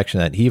another section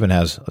that he even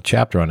has a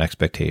chapter on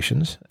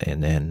expectations,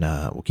 and then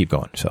we'll keep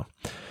going. So,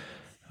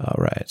 all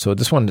right. So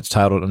this one is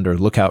titled under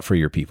Look Out for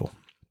Your People.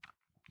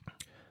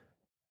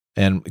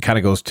 And it kind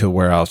of goes to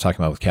where I was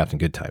talking about with Captain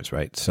Good Times,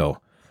 right? So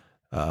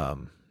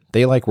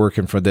they like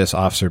working for this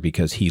officer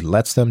because he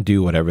lets them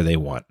do whatever they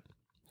want.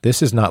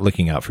 This is not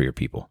looking out for your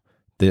people.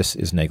 This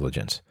is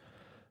negligence.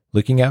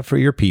 Looking out for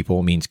your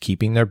people means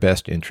keeping their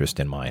best interest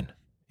in mind.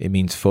 It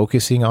means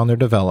focusing on their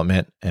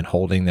development and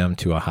holding them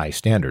to a high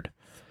standard.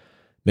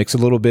 Mix a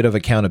little bit of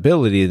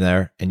accountability in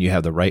there, and you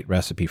have the right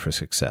recipe for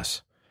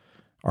success.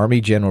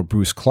 Army General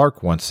Bruce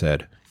Clark once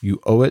said, "You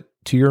owe it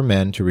to your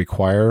men to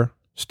require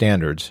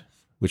standards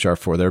which are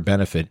for their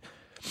benefit,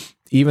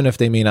 even if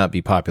they may not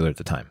be popular at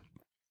the time."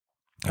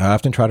 I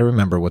often try to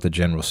remember what the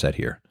general said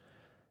here.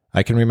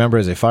 I can remember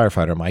as a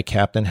firefighter, my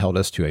captain held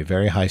us to a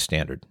very high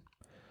standard.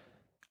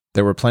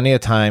 There were plenty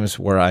of times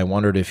where I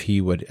wondered if he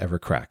would ever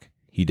crack.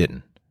 He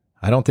didn't.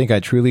 I don't think I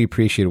truly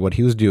appreciated what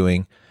he was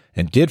doing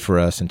and did for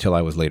us until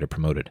I was later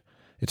promoted.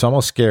 It's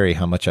almost scary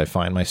how much I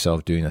find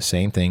myself doing the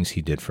same things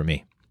he did for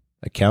me.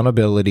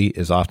 Accountability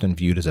is often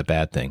viewed as a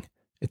bad thing.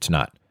 It's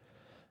not.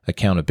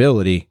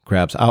 Accountability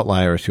grabs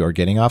outliers who are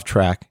getting off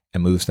track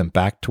and moves them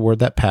back toward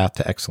that path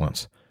to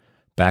excellence,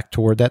 back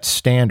toward that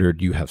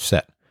standard you have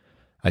set.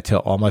 I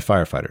tell all my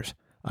firefighters,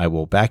 I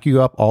will back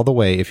you up all the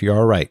way if you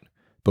are right,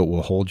 but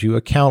will hold you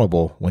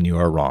accountable when you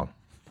are wrong.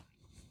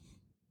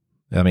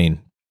 I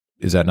mean,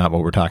 is that not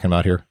what we're talking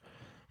about here?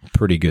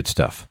 Pretty good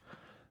stuff.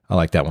 I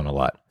like that one a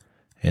lot.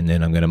 And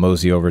then I'm going to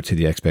mosey over to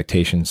the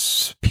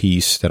expectations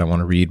piece that I want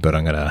to read, but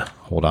I'm going to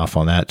hold off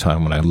on that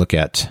time when I look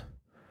at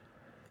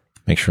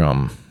make sure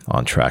I'm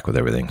on track with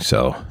everything.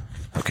 So,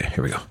 okay,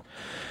 here we go.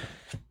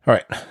 All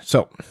right.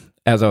 So,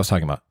 as I was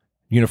talking about,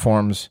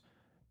 uniforms,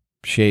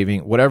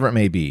 shaving, whatever it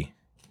may be,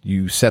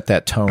 you set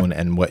that tone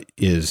and what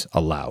is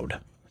allowed,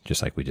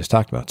 just like we just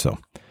talked about. So,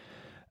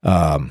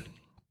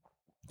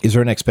 is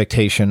there an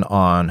expectation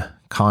on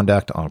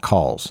conduct on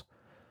calls,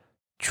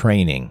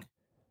 training,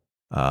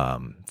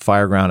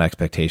 fireground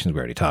expectations we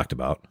already talked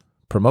about,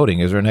 promoting?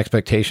 Is there an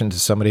expectation to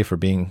somebody for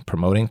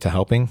promoting, to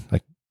helping?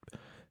 Like,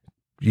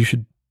 you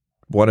should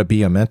want to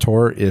be a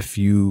mentor if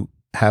you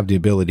have the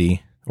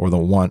ability or the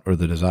want or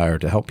the desire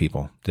to help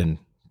people. Then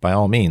by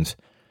all means,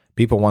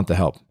 people want the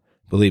help.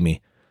 Believe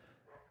me,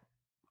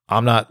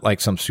 I'm not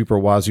like some super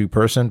wazoo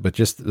person, but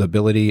just the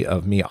ability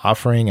of me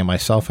offering, and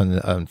myself and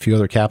a few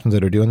other captains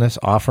that are doing this,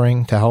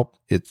 offering to help,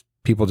 it's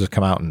people just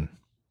come out and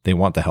they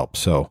want the help.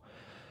 So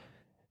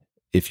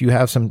if you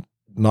have some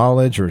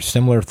knowledge or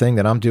similar thing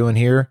that I'm doing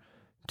here,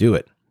 do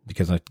it,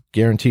 because I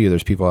guarantee you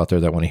there's people out there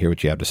that want to hear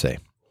what you have to say.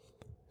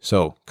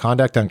 So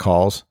conduct on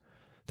calls,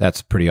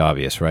 that's pretty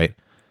obvious, right?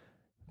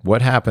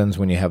 What happens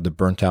when you have the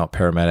burnt out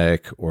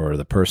paramedic or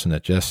the person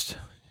that just,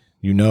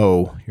 you're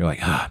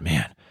like,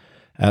 man,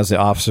 as the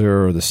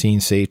officer or the scene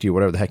safety, or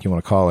whatever the heck you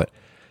want to call it,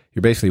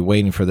 you're basically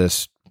waiting for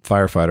this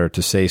firefighter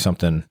to say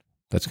something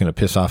that's going to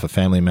piss off a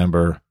family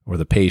member or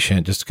the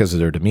patient just because of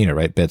their demeanor,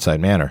 right?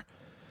 Bedside manner.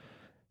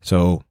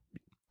 So,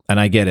 and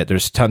I get it.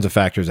 There's tons of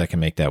factors that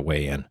can make that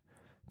weigh in.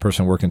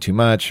 Person working too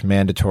much,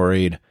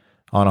 mandatoried,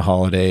 on a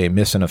holiday,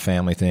 missing a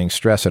family thing,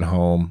 stress at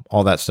home,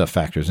 all that stuff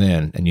factors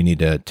in, and you need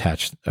to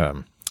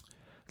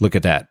look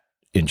at that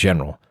in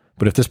general.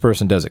 But if this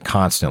person does it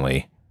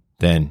constantly,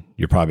 then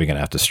you're probably going to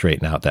have to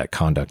straighten out that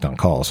conduct on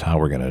calls, how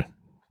we're going to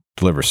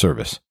deliver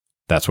service.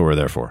 That's what we're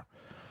there for.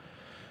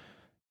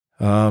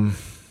 On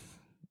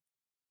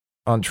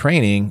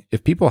training,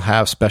 if people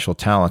have special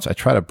talents, I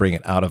try to bring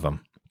it out of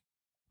them.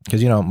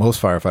 Because,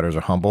 most firefighters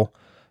are humble,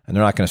 and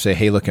they're not going to say,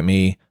 hey, look at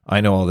me, I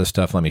know all this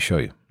stuff, let me show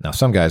you. Now,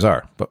 some guys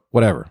are, but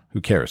whatever,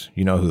 who cares?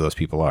 You know who those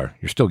people are.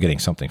 You're still getting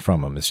something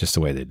from them. It's just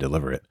the way they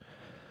deliver it.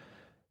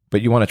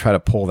 But you want to try to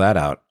pull that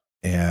out,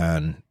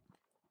 and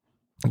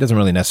it doesn't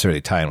really necessarily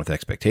tie in with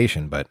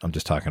expectation, but I'm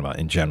just talking about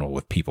in general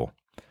with people.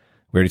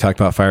 We already talked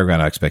about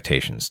fireground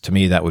expectations. To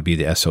me, that would be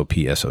the SOP,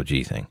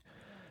 SOG thing.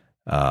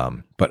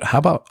 But how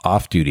about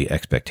off-duty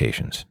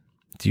expectations?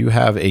 Do you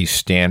have a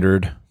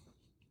standard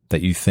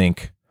that you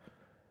think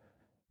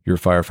your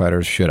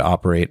firefighters should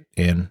operate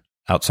in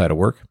outside of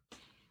work?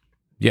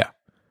 Yeah.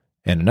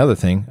 And another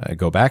thing I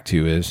go back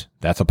to is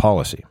that's a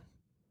policy.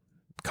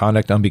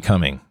 Conduct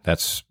unbecoming.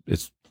 That's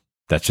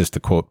just the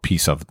quote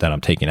piece of it that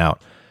I'm taking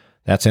out.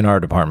 That's in our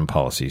department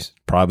policies,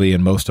 probably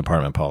in most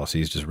department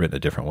policies, just written a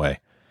different way.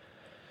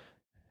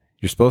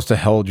 You're supposed to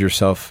hold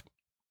yourself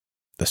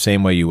the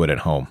same way you would at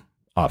home,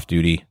 off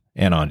duty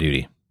and on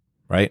duty,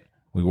 right?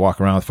 We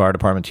walk around with fire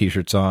department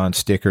t-shirts on,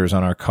 stickers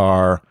on our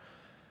car.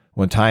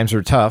 When times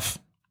are tough,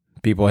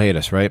 people hate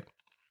us, right?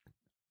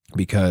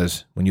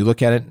 Because when you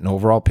look at it, an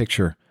overall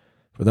picture,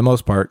 for the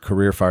most part,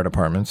 career fire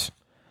departments,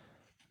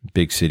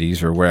 big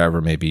cities or wherever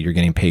it may be, you're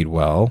getting paid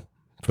well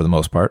for the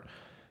most part,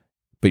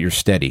 but you're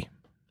steady.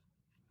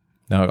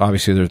 Now,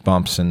 obviously, there's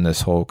bumps, and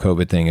this whole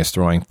COVID thing is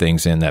throwing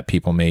things in that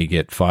people may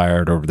get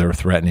fired or they're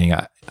threatening.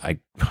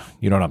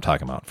 You know what I'm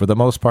talking about. For the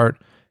most part,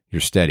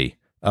 you're steady.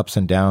 Ups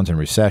and downs and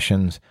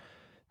recessions,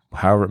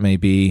 however it may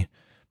be,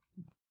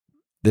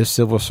 this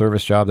civil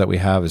service job that we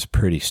have is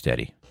pretty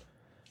steady.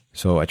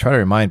 So I try to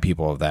remind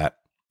people of that,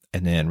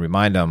 and then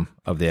remind them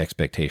of the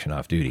expectation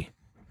off duty.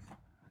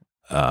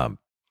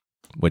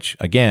 Which,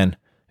 again,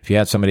 if you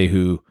had somebody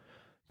who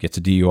gets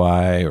a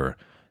DUI or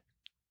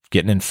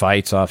getting in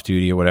fights off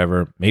duty or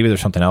whatever, maybe there's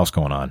something else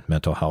going on,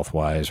 mental health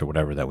wise or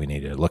whatever, that we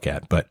need to look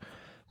at. But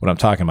what I'm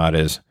talking about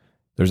is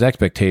there's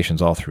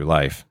expectations all through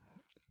life,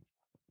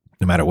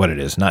 no matter what it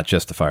is, not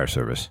just the fire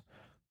service.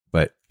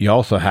 But you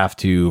also have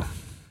to,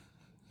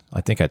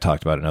 I think I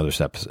talked about it in other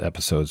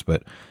episodes,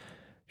 but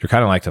you're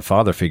kind of like the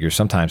father figure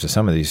sometimes to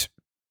some of these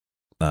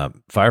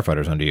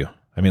firefighters under you.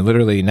 I mean,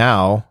 literally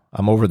now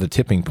I'm over the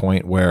tipping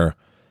point where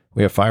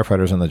we have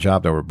firefighters on the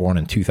job that were born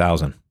in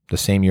 2000, the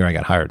same year I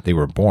got hired. They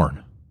were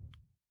born.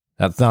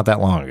 That's not that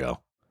long ago.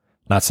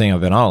 Not saying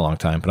I've been on a long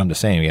time, but I'm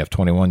just saying we have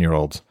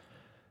 21-year-olds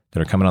that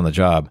are coming on the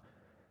job,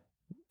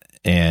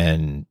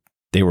 and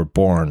they were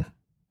born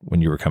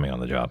when you were coming on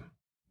the job.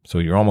 So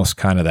you're almost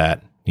kind of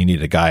that, you need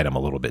to guide them a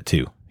little bit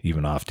too,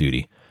 even off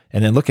duty.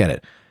 And then look at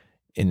it.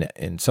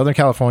 In Southern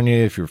California,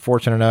 if you're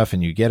fortunate enough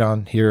and you get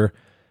on here,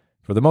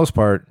 for the most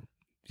part,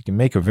 you can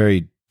make a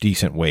very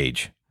decent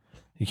wage.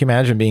 You can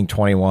imagine being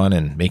 21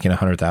 and making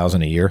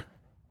 $100,000 a year.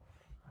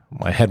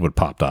 My head would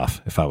popped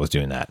off if I was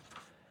doing that.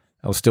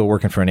 I was still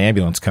working for an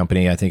ambulance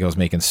company. I think I was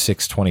making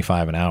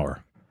 $6.25 an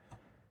hour.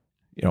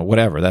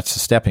 Whatever. That's a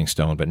stepping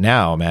stone. But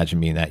now imagine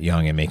being that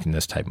young and making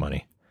this type of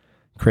money.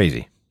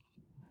 Crazy.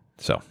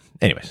 So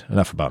anyways,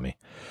 enough about me.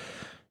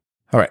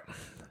 All right.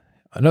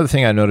 Another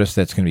thing I noticed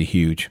that's going to be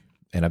huge,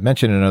 and I've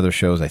mentioned in other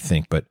shows, I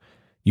think, but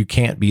you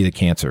can't be the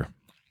cancer.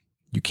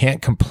 You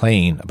can't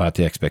complain about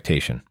the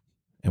expectation.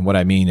 And what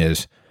I mean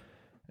is,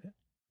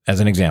 as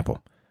an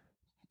example,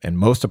 and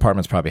most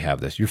departments probably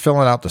have this, you're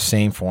filling out the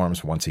same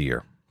forms once a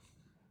year,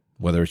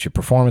 whether it's your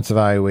performance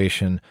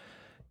evaluation.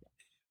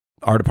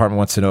 Our department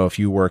wants to know if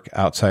you work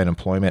outside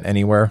employment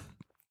anywhere,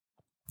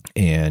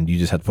 and you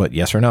just have to put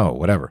yes or no,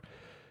 whatever.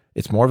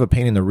 It's more of a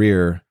pain in the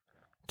rear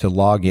to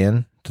log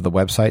in to the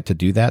website to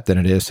do that than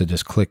it is to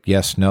just click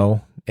yes,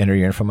 no, enter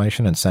your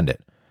information and send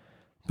it.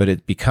 But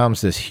it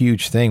becomes this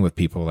huge thing with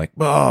people like,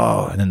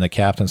 oh, and then the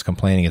captain's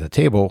complaining at the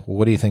table. Well,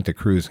 what do you think the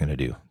crew's going to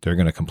do? They're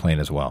going to complain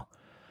as well.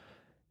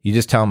 You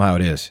just tell them how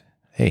it is.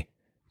 Hey,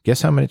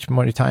 guess how many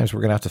times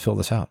we're going to have to fill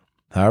this out?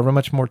 However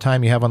much more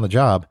time you have on the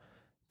job,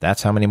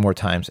 that's how many more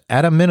times,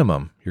 at a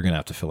minimum, you're going to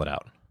have to fill it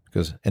out.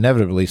 Because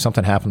inevitably,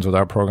 something happens with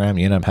our program,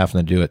 you end up having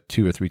to do it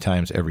 2 or 3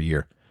 times every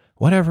year.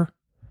 Whatever.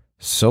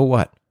 So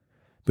what?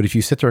 But if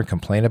you sit there and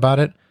complain about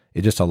it,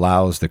 it just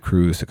allows the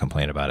crews to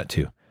complain about it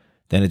too.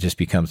 Then it just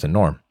becomes the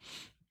norm.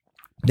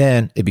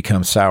 Then it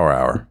becomes sour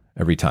hour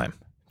every time.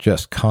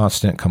 Just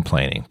constant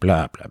complaining.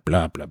 Blah, blah,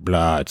 blah, blah,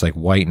 blah. It's like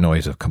white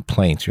noise of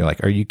complaints. You're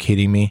like, are you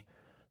kidding me?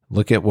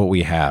 Look at what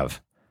we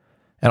have.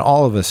 And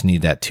all of us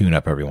need that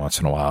tune-up every once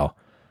in a while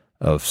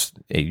of,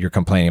 hey, you're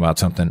complaining about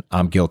something.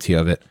 I'm guilty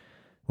of it.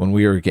 When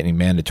we were getting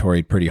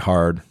mandatory pretty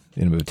hard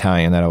in a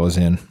battalion that I was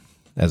in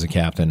as a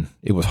captain,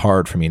 it was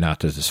hard for me not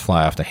to just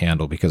fly off the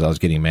handle because I was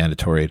getting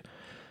mandatory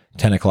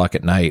 10 o'clock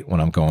at night when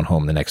I'm going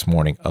home the next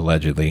morning,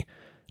 allegedly.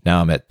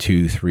 Now I'm at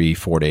 2, 3,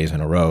 4 days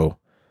in a row.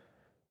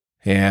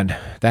 And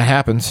that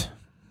happens,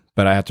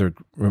 but I have to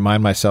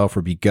remind myself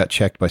or be gut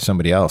checked by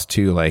somebody else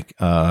too. Like,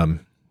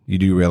 you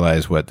do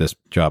realize what this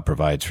job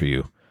provides for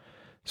you.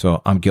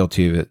 So I'm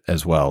guilty of it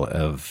as well,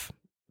 of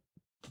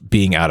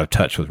being out of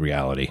touch with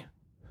reality.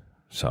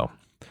 So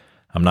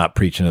I'm not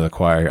preaching to the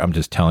choir. I'm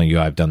just telling you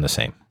I've done the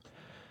same.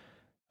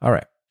 All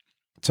right.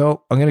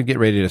 So I'm going to get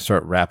ready to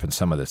start wrapping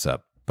some of this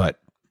up, but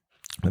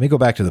let me go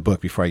back to the book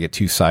before I get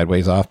too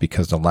sideways off,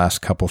 because the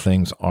last couple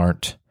things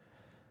aren't,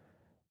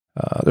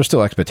 there's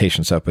still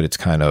expectation stuff, but it's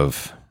kind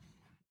of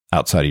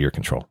outside of your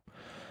control.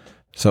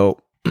 So,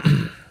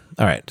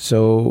 all right.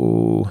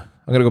 So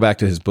I'm going to go back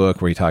to his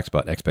book where he talks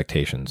about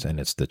expectations, and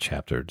it's the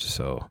chapter.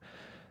 So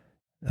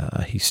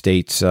he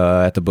states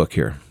at the book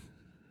here,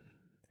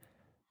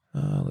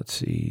 let's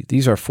see.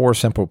 These are 4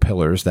 simple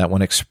pillars that,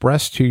 when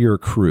expressed to your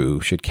crew,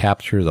 should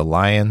capture the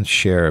lion's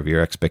share of your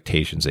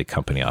expectations as a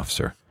company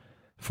officer.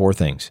 4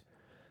 things.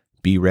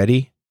 Be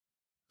ready,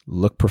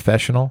 look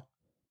professional,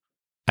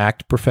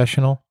 act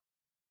professional,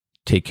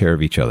 take care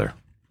of each other.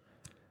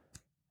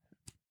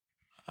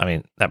 I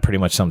mean, that pretty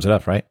much sums it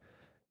up, right?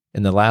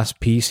 In the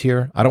last piece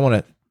here, I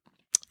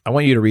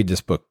want you to read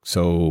this book,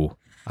 so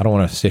I don't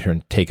want to sit here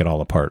and take it all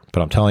apart,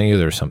 but I'm telling you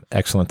there's some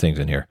excellent things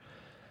in here.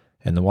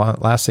 And the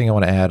last thing I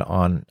want to add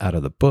on out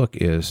of the book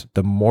is,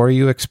 the more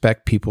you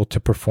expect people to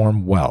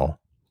perform well,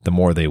 the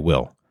more they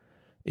will.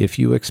 If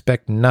you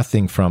expect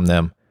nothing from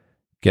them,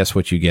 guess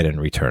what you get in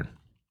return?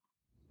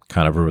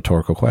 Kind of a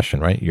rhetorical question,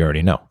 right? You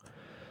already know.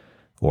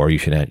 Or you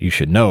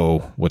should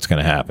know what's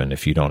going to happen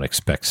if you don't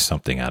expect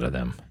something out of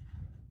them.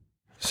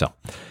 So,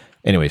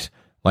 anyways,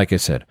 like I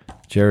said,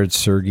 Jared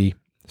Sergi,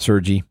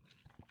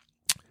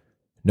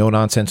 No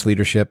Nonsense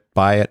Leadership.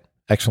 Buy it.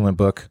 Excellent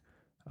book.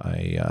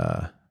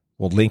 I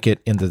will link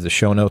it into the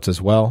show notes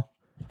as well.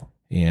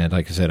 And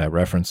like I said, I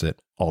reference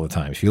it all the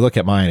time. If you look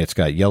at mine, it's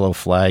got yellow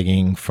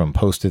flagging from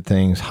posted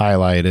things,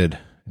 highlighted.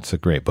 It's a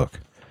great book.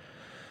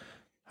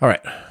 All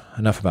right,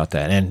 enough about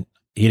that. And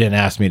he didn't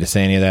ask me to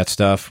say any of that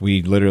stuff.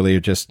 We literally are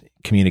just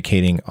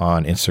communicating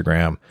on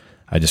Instagram.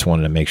 I just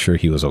wanted to make sure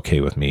he was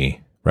okay with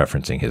me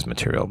referencing his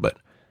material. But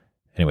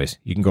anyways,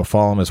 you can go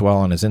follow him as well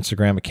on his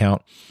Instagram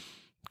account.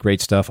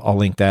 Great stuff. I'll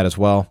link that as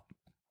well.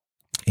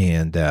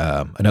 And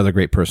another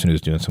great person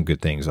who's doing some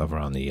good things over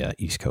on the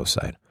East Coast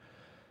side.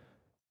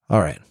 All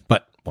right.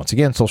 But once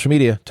again, social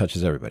media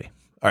touches everybody.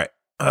 All right.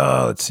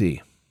 Let's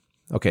see.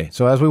 Okay.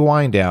 So as we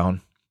wind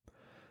down,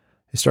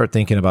 I start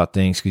thinking about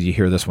things, because you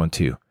hear this one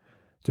too.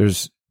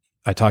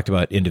 I talked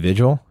about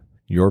individual,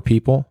 your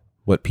people,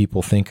 what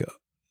people think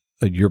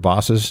your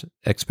bosses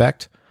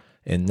expect.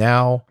 And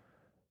now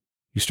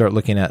you start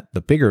looking at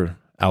the bigger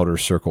outer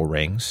circle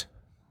rings.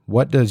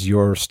 What does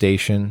your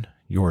station,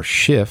 your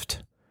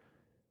shift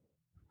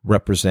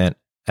represent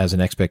as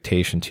an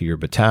expectation to your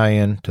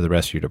battalion, to the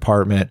rest of your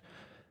department?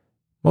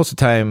 Most of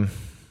the time,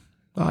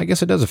 well, I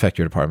guess it does affect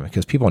your department,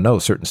 because people know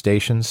certain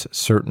stations,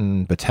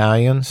 certain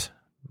battalions,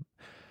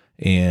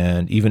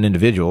 and even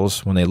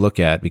individuals, when they look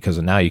at, because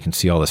now you can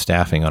see all the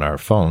staffing on our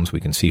phones, we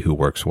can see who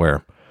works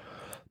where.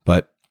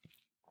 But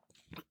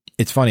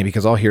it's funny,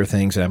 because I'll hear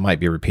things, and I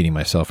might be repeating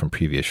myself from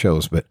previous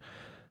shows, but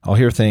I'll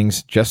hear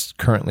things just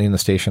currently in the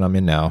station I'm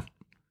in now,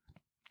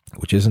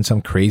 which isn't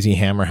some crazy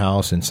hammer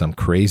house in some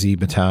crazy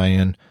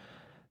battalion,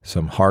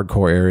 some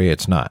hardcore area.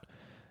 It's not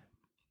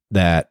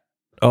that,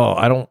 oh,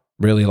 I don't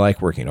really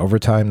like working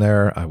overtime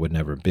there. I would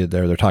never bid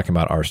there. They're talking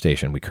about our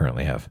station we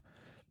currently have.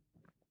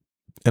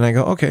 And I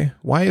go, okay,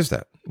 why is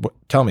that?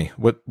 Tell me,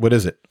 what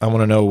is it? I want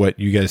to know what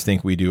you guys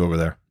think we do over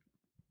there.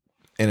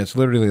 And it's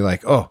literally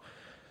like, oh,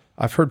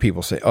 I've heard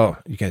people say, oh,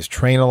 you guys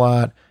train a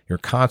lot. You're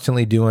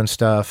constantly doing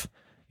stuff.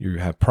 You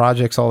have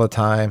projects all the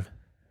time,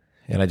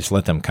 and I just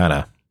let them kind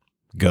of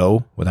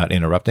go without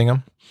interrupting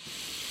them.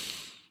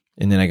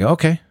 And then I go,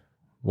 okay,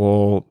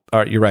 well, all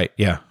right, you're right.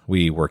 Yeah,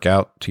 we work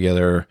out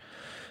together.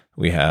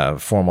 We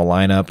have formal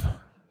lineup.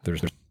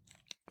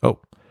 Oh,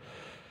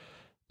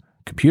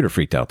 computer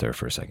freaked out there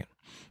for a second.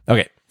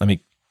 Okay, let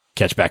me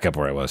catch back up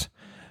where I was.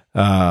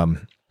 Like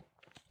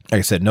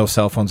I said, no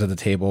cell phones at the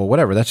table,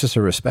 whatever. That's just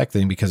a respect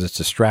thing because it's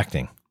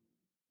distracting.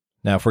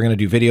 Now, if we're going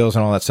to do videos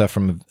and all that stuff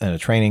from a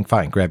training,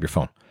 fine, grab your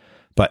phone.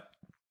 But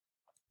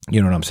you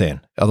know what I'm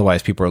saying?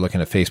 Otherwise, people are looking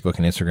at Facebook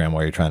and Instagram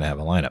while you're trying to have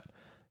a lineup.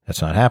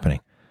 That's not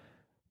happening.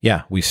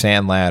 Yeah, we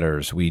sand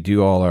ladders. We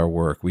do all our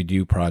work. We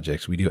do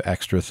projects. We do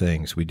extra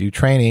things. We do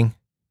training.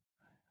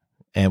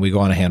 And we go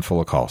on a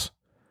handful of calls.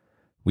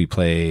 We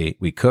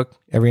cook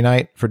every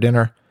night for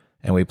dinner.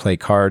 And we play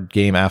card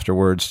game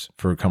afterwards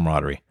for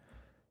camaraderie.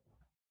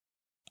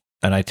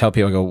 And I tell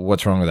people, I go,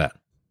 what's wrong with that?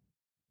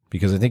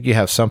 Because I think you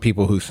have some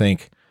people who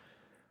think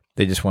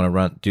they just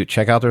want to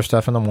check out their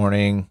stuff in the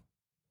morning.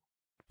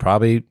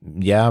 Probably,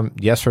 yeah,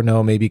 yes or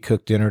no, maybe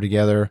cook dinner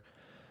together.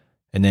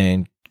 And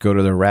then go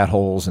to their rat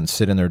holes and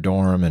sit in their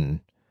dorm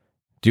and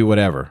do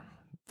whatever.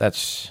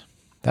 That's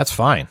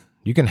fine.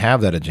 You can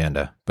have that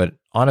agenda. But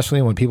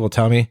honestly, when people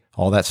tell me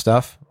all that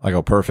stuff, I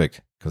go,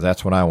 perfect, because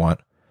that's what I want.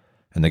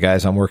 And the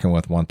guys I'm working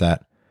with want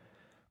that.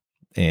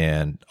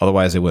 And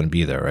otherwise, they wouldn't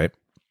be there, right?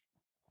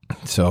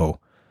 So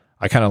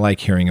I kind of like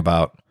hearing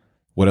about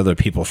what other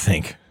people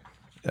think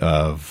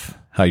of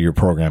how your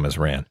program is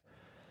ran.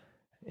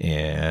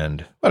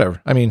 And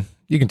whatever. I mean,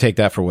 you can take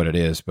that for what it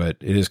is, but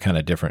it is kind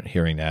of different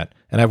hearing that.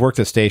 And I've worked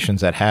at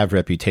stations that have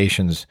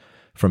reputations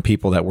from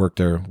people that worked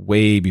there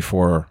way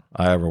before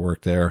I ever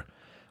worked there,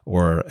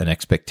 or an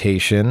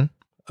expectation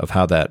of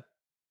how that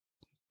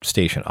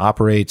station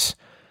operates,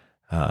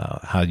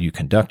 how you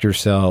conduct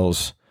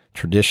yourselves,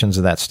 traditions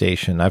of that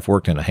station. I've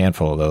worked in a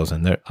handful of those,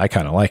 and I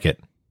kind of like it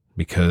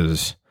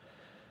because,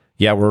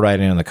 yeah, we're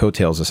riding on the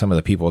coattails of some of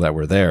the people that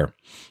were there,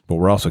 but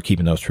we're also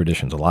keeping those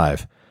traditions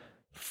alive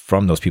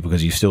from those people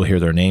because you still hear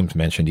their names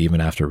mentioned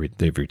even after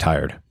they've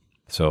retired.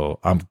 So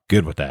I'm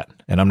good with that.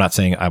 And I'm not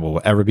saying I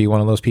will ever be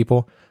one of those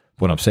people.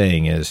 What I'm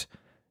saying is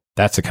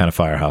that's the kind of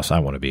firehouse I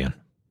want to be in.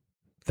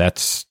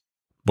 That's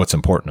what's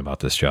important about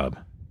this job,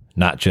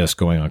 not just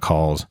going on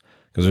calls,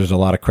 because there's a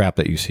lot of crap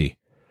that you see.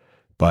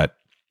 But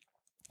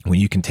when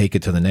you can take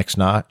it to the next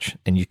notch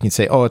and you can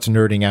say, oh, it's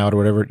nerding out or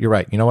whatever, you're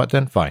right. You know what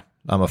then? Fine.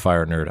 I'm a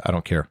fire nerd. I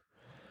don't care.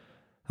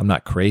 I'm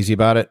not crazy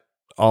about it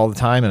all the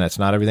time, and that's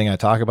not everything I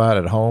talk about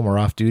at home or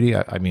off duty.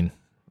 I mean,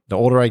 the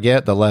older I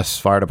get, the less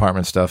fire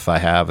department stuff I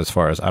have, as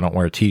far as I don't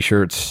wear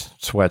t-shirts,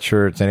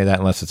 sweatshirts, any of that,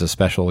 unless it's a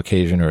special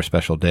occasion or a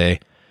special day.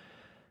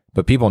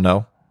 But people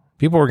know.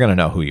 People are going to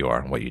know who you are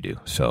and what you do.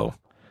 So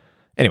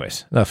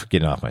anyways, enough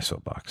getting off my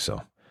soapbox.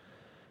 So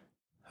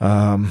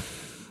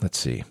let's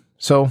see.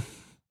 So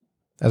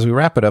as we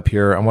wrap it up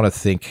here, I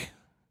think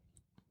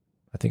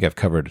I've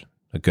covered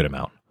a good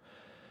amount.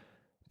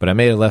 But I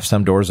may have left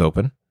some doors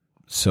open.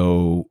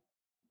 So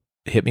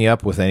hit me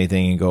up with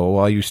anything and go,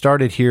 well, you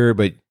started here,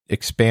 but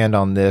expand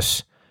on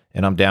this.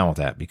 And I'm down with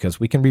that because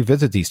we can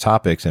revisit these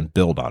topics and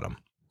build on them.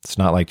 It's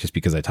not like just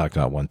because I talked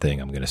about one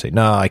thing, I'm going to say,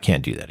 no, I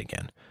can't do that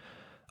again.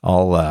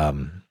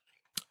 I'm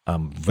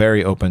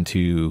very open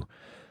to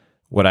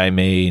what I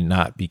may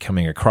not be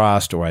coming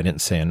across or I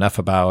didn't say enough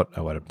about.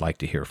 I would like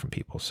to hear from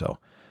people. So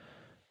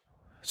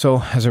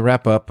as I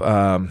wrap up,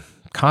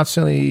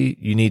 constantly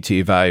you need to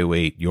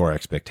evaluate your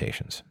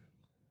expectations.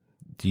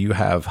 Do you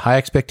have high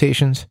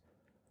expectations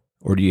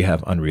or do you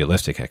have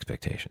unrealistic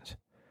expectations?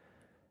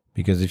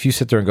 Because if you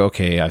sit there and go,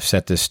 okay, I've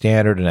set this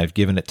standard and I've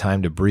given it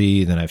time to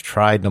breathe and I've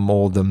tried to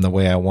mold them the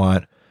way I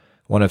want,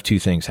 one of two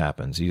things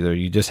happens. Either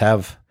you just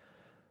have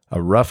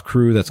a rough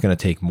crew that's going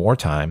to take more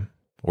time,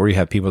 or you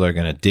have people that are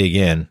going to dig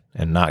in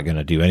and not going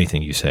to do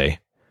anything you say.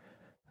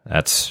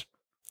 That's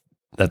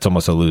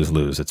almost a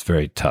lose-lose. It's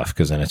very tough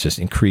because then it's just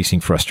increasing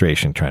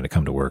frustration trying to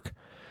come to work.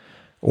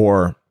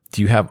 Or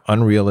do you have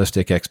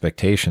unrealistic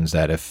expectations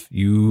that if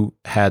you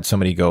had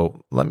somebody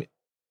go,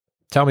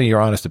 tell me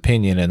your honest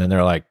opinion, and then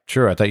they're like,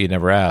 sure, I thought you'd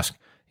never ask.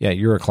 Yeah,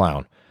 you're a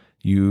clown.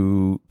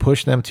 You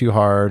push them too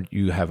hard.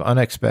 You have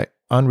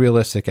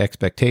unrealistic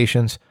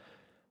expectations.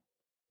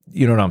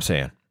 You know what I'm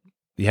saying?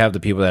 You have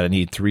the people that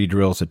need 3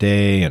 drills a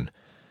day and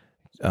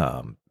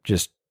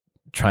just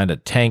trying to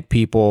tank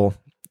people,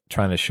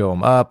 trying to show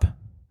them up.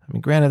 I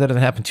mean, granted, that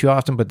doesn't happen too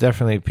often, but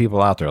definitely people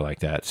out there like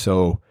that.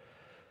 So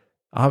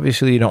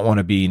obviously you don't want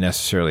to be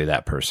necessarily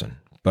that person,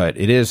 but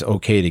it is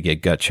okay to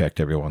get gut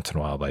checked every once in a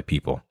while by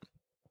people.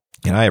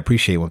 And I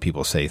appreciate when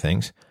people say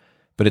things,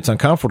 but it's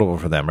uncomfortable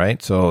for them,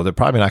 right? So they're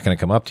probably not going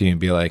to come up to you and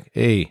be like,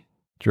 hey,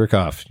 jerk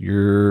off,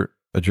 you're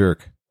a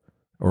jerk,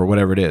 or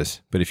whatever it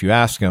is. But if you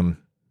ask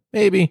them,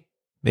 maybe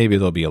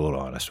they'll be a little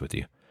honest with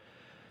you.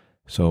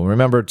 So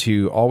remember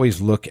to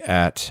always look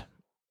at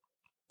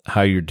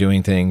how you're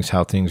doing things,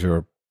 how things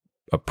are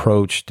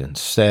approached and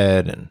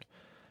said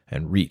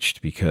and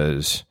reached,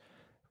 because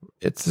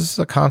this is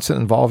a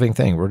constant evolving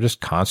thing. We're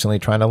just constantly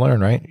trying to learn,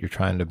 right? You're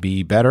trying to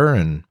be better,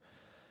 and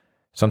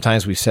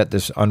Sometimes we set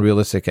this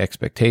unrealistic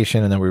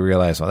expectation and then we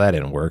realize, oh, that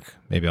didn't work.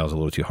 Maybe I was a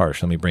little too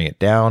harsh. Let me bring it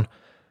down,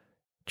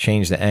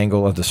 change the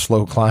angle of the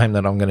slow climb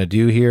that I'm going to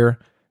do here,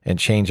 and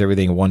change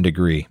everything 1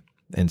 degree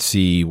and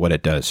see what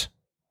it does.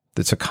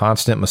 It's a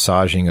constant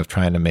massaging of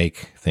trying to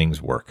make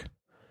things work.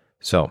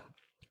 So,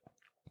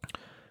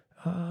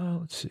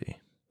 let's see.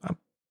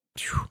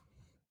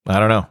 I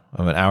don't know.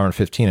 I'm an hour and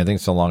 15. I think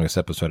it's the longest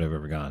episode I've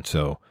ever gone.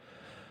 So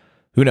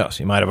who knows?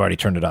 You might have already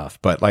turned it off.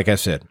 But like I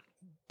said,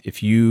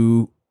 if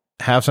you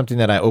have something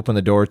that I opened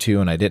the door to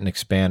and I didn't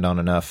expand on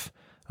enough,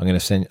 I'm going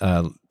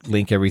to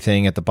link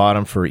everything at the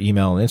bottom for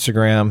email and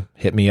Instagram.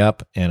 Hit me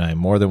up, and I'm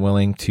more than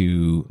willing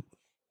to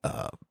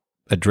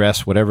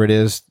address whatever it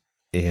is.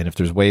 And if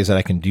there's ways that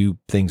I can do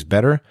things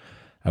better,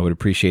 I would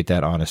appreciate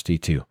that honesty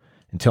too.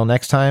 Until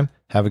next time,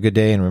 have a good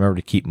day, and remember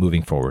to keep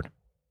moving forward.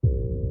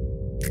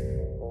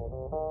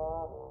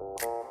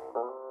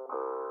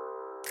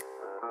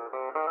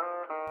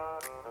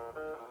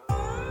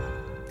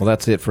 Well,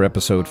 that's it for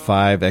episode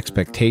 5,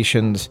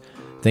 Expectations.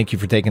 Thank you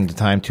for taking the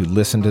time to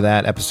listen to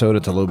that episode.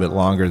 It's a little bit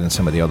longer than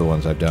some of the other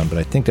ones I've done, but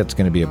I think that's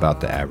going to be about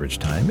the average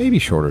time, maybe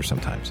shorter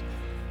sometimes.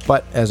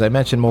 But as I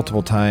mentioned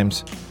multiple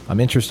times,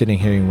 I'm interested in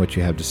hearing what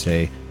you have to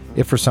say.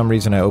 If for some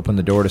reason I opened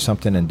the door to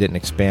something and didn't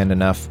expand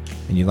enough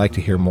and you'd like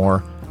to hear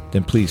more,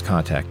 then please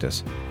contact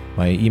us.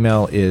 My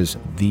email is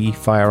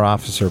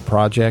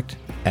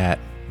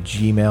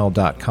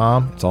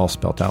thefireofficerproject@gmail.com. It's all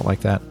spelled out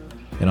like that.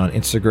 And on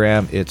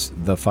Instagram, it's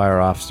The Fire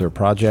Officer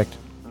Project.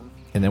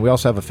 And then we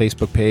also have a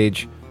Facebook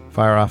page,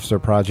 Fire Officer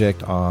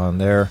Project, on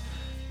there.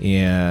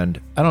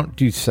 And I don't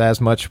do as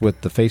much with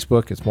the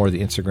Facebook. It's more the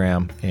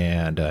Instagram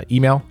and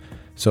email.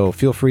 So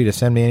feel free to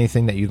send me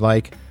anything that you'd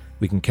like.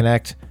 We can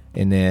connect.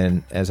 And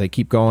then as I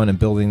keep going and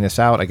building this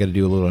out, I got to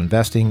do a little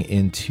investing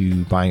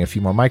into buying a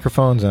few more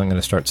microphones. And I'm going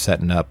to start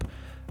setting up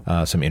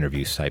some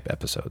interview type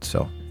episodes.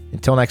 So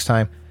until next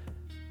time,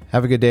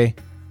 have a good day.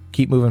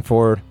 Keep moving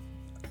forward.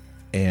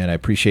 And I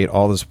appreciate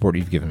all the support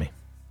you've given me.